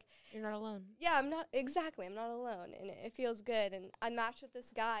 like, you're not alone. Yeah, I'm not alone, and it feels good. And I matched with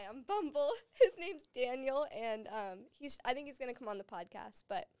this guy on Bumble. His name's Daniel, and I think he's gonna come on the podcast.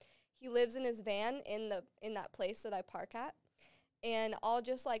 But he lives in his van in that place that I park at, and I'll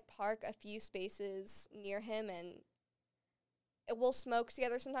just, like, park a few spaces near him, and we'll smoke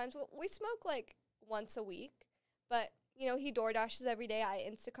together sometimes. We smoke, like, once a week. But, you know, he DoorDashes every day. I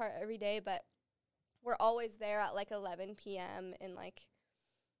Instacart every day. But we're always there at, like, 11 p.m. And, like,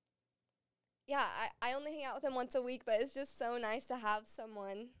 yeah, I only hang out with him once a week. But it's just so nice to have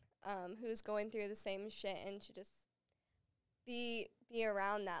someone who's going through the same shit and to just be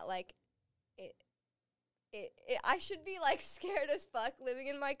around that. Like, I should be, like, scared as fuck living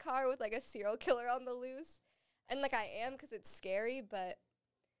in my car with, like, a serial killer on the loose. And, like, I am because it's scary, but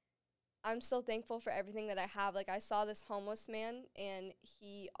I'm still thankful for everything that I have. Like, I saw this homeless man, and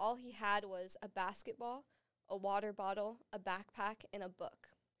all he had was a basketball, a water bottle, a backpack, and a book.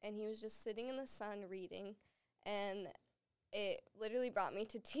 And he was just sitting in the sun reading, and it literally brought me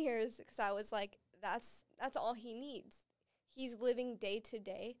to tears because I was like, that's all he needs. He's living day to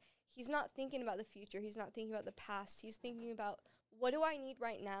day. He's not thinking about the future. He's not thinking about the past. He's thinking about, what do I need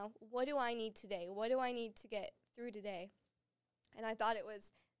right now? What do I need today? What do I need to get through today? And I thought it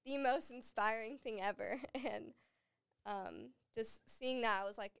was the most inspiring thing ever. And just seeing that, I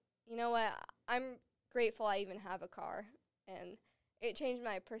was like, you know what? I'm grateful I even have a car. And it changed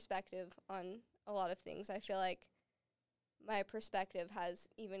my perspective on a lot of things. I feel like my perspective has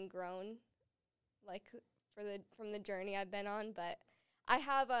even grown, like, from the journey I've been on. But I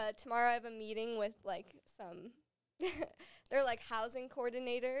have tomorrow I have a meeting with, like, some they're, like, housing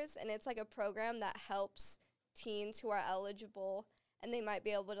coordinators, and it's, like, a program that helps teens who are eligible, and they might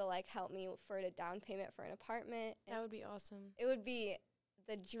be able to, like, help me for a down payment for an apartment. That would be awesome. It would be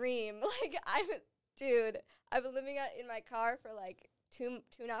the dream. Like, I've been living in my car for, like,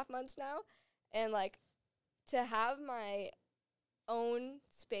 2.5 months now, and, like, to have my own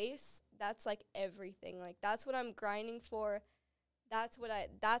space, that's, like, everything. Like, that's what I'm grinding for. That's why I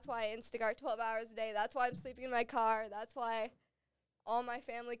Instacart 12 hours a day. That's why I'm sleeping in my car. That's why all my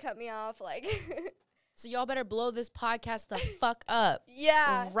family cut me off. Like, so y'all better blow this podcast the fuck up.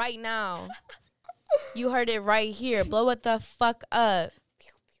 Yeah. Right now. You heard it right here. Blow it the fuck up.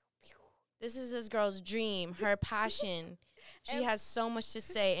 This is this girl's dream, her passion. She has so much to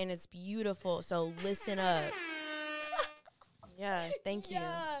say, and it's beautiful. So listen up. Yeah, thank you.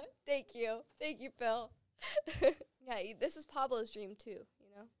 Yeah, thank you. Thank you, Phil. Yeah, this is Pablo's dream too, you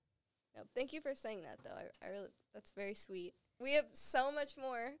know? No, thank you for saying that, though. I really, that's very sweet. We have so much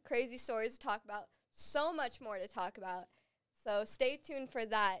more crazy stories to talk about, so much more to talk about. So stay tuned for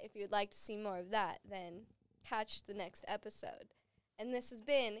that. If you'd like to see more of that, then catch the next episode. And this has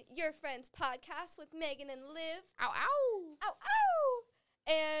been Your Friends Podcast with Megan and Liv. Ow, ow. Ow, ow.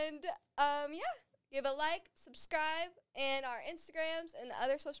 And, yeah, give a like, subscribe, and our Instagrams and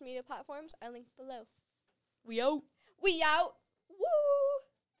other social media platforms are linked below. We out. We out. Woo!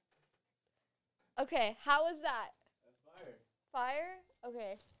 Okay, how was that? That's fire. Fire?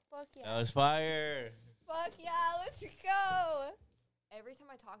 Okay. Fuck yeah. That was fire. Fuck yeah, let's go. Every time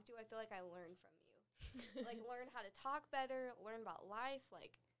I talk to you, I feel like I learn from you. Like, learn how to talk better, learn about life,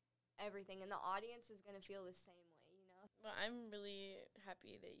 like, everything. And the audience is going to feel the same way, you know? Well, I'm really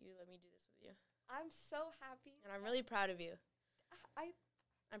happy that you let me do this with you. I'm so happy. And I'm really proud of you. I'm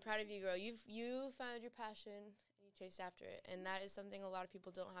proud of you, girl. You found your passion and you chased after it. And that is something a lot of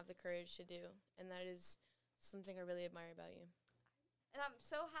people don't have the courage to do. And that is something I really admire about you. And I'm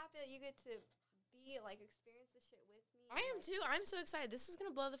so happy that you get to be, like, experience this shit with me. I am too. I'm so excited. This is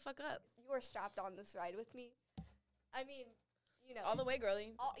going to blow the fuck up. You are strapped on this ride with me. I mean, you know. All the way,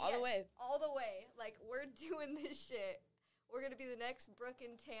 girlie. All the way. All the way. Like, we're doing this shit. We're going to be the next Brooke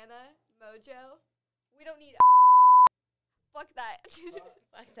and Tana Mojo. We don't need fuck that.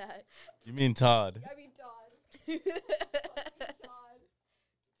 Fuck that. You mean Todd? I mean Todd. Todd.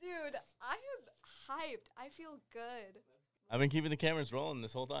 Dude, I am hyped. I feel good. I've been keeping the cameras rolling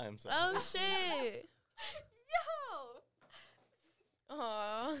this whole time. So. Oh, shit. Yo.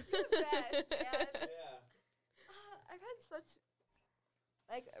 Aww. You're the best, man. Yeah. I've had such,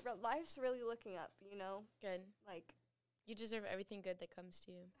 like, life's really looking up, you know? Good. Like, you deserve everything good that comes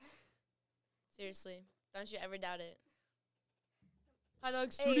to you. Seriously. Don't you ever doubt it. Hot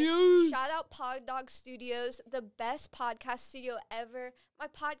Dog Studios. Shout out Pod Dog Studios, the best podcast studio ever. My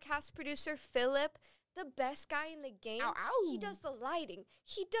podcast producer, Philip, the best guy in the game. Ow, ow. He does the lighting.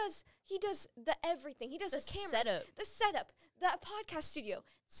 He does the everything. He does the cameras. The setup. The podcast studio.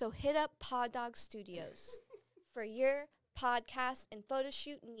 So hit up Pod Dog Studios for your podcast and photo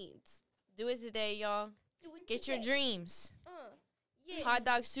shoot needs. Do it today, y'all. Get your dreams. Yeah. Hot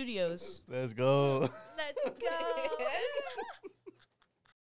Dog Studios. Let's go. Let's go.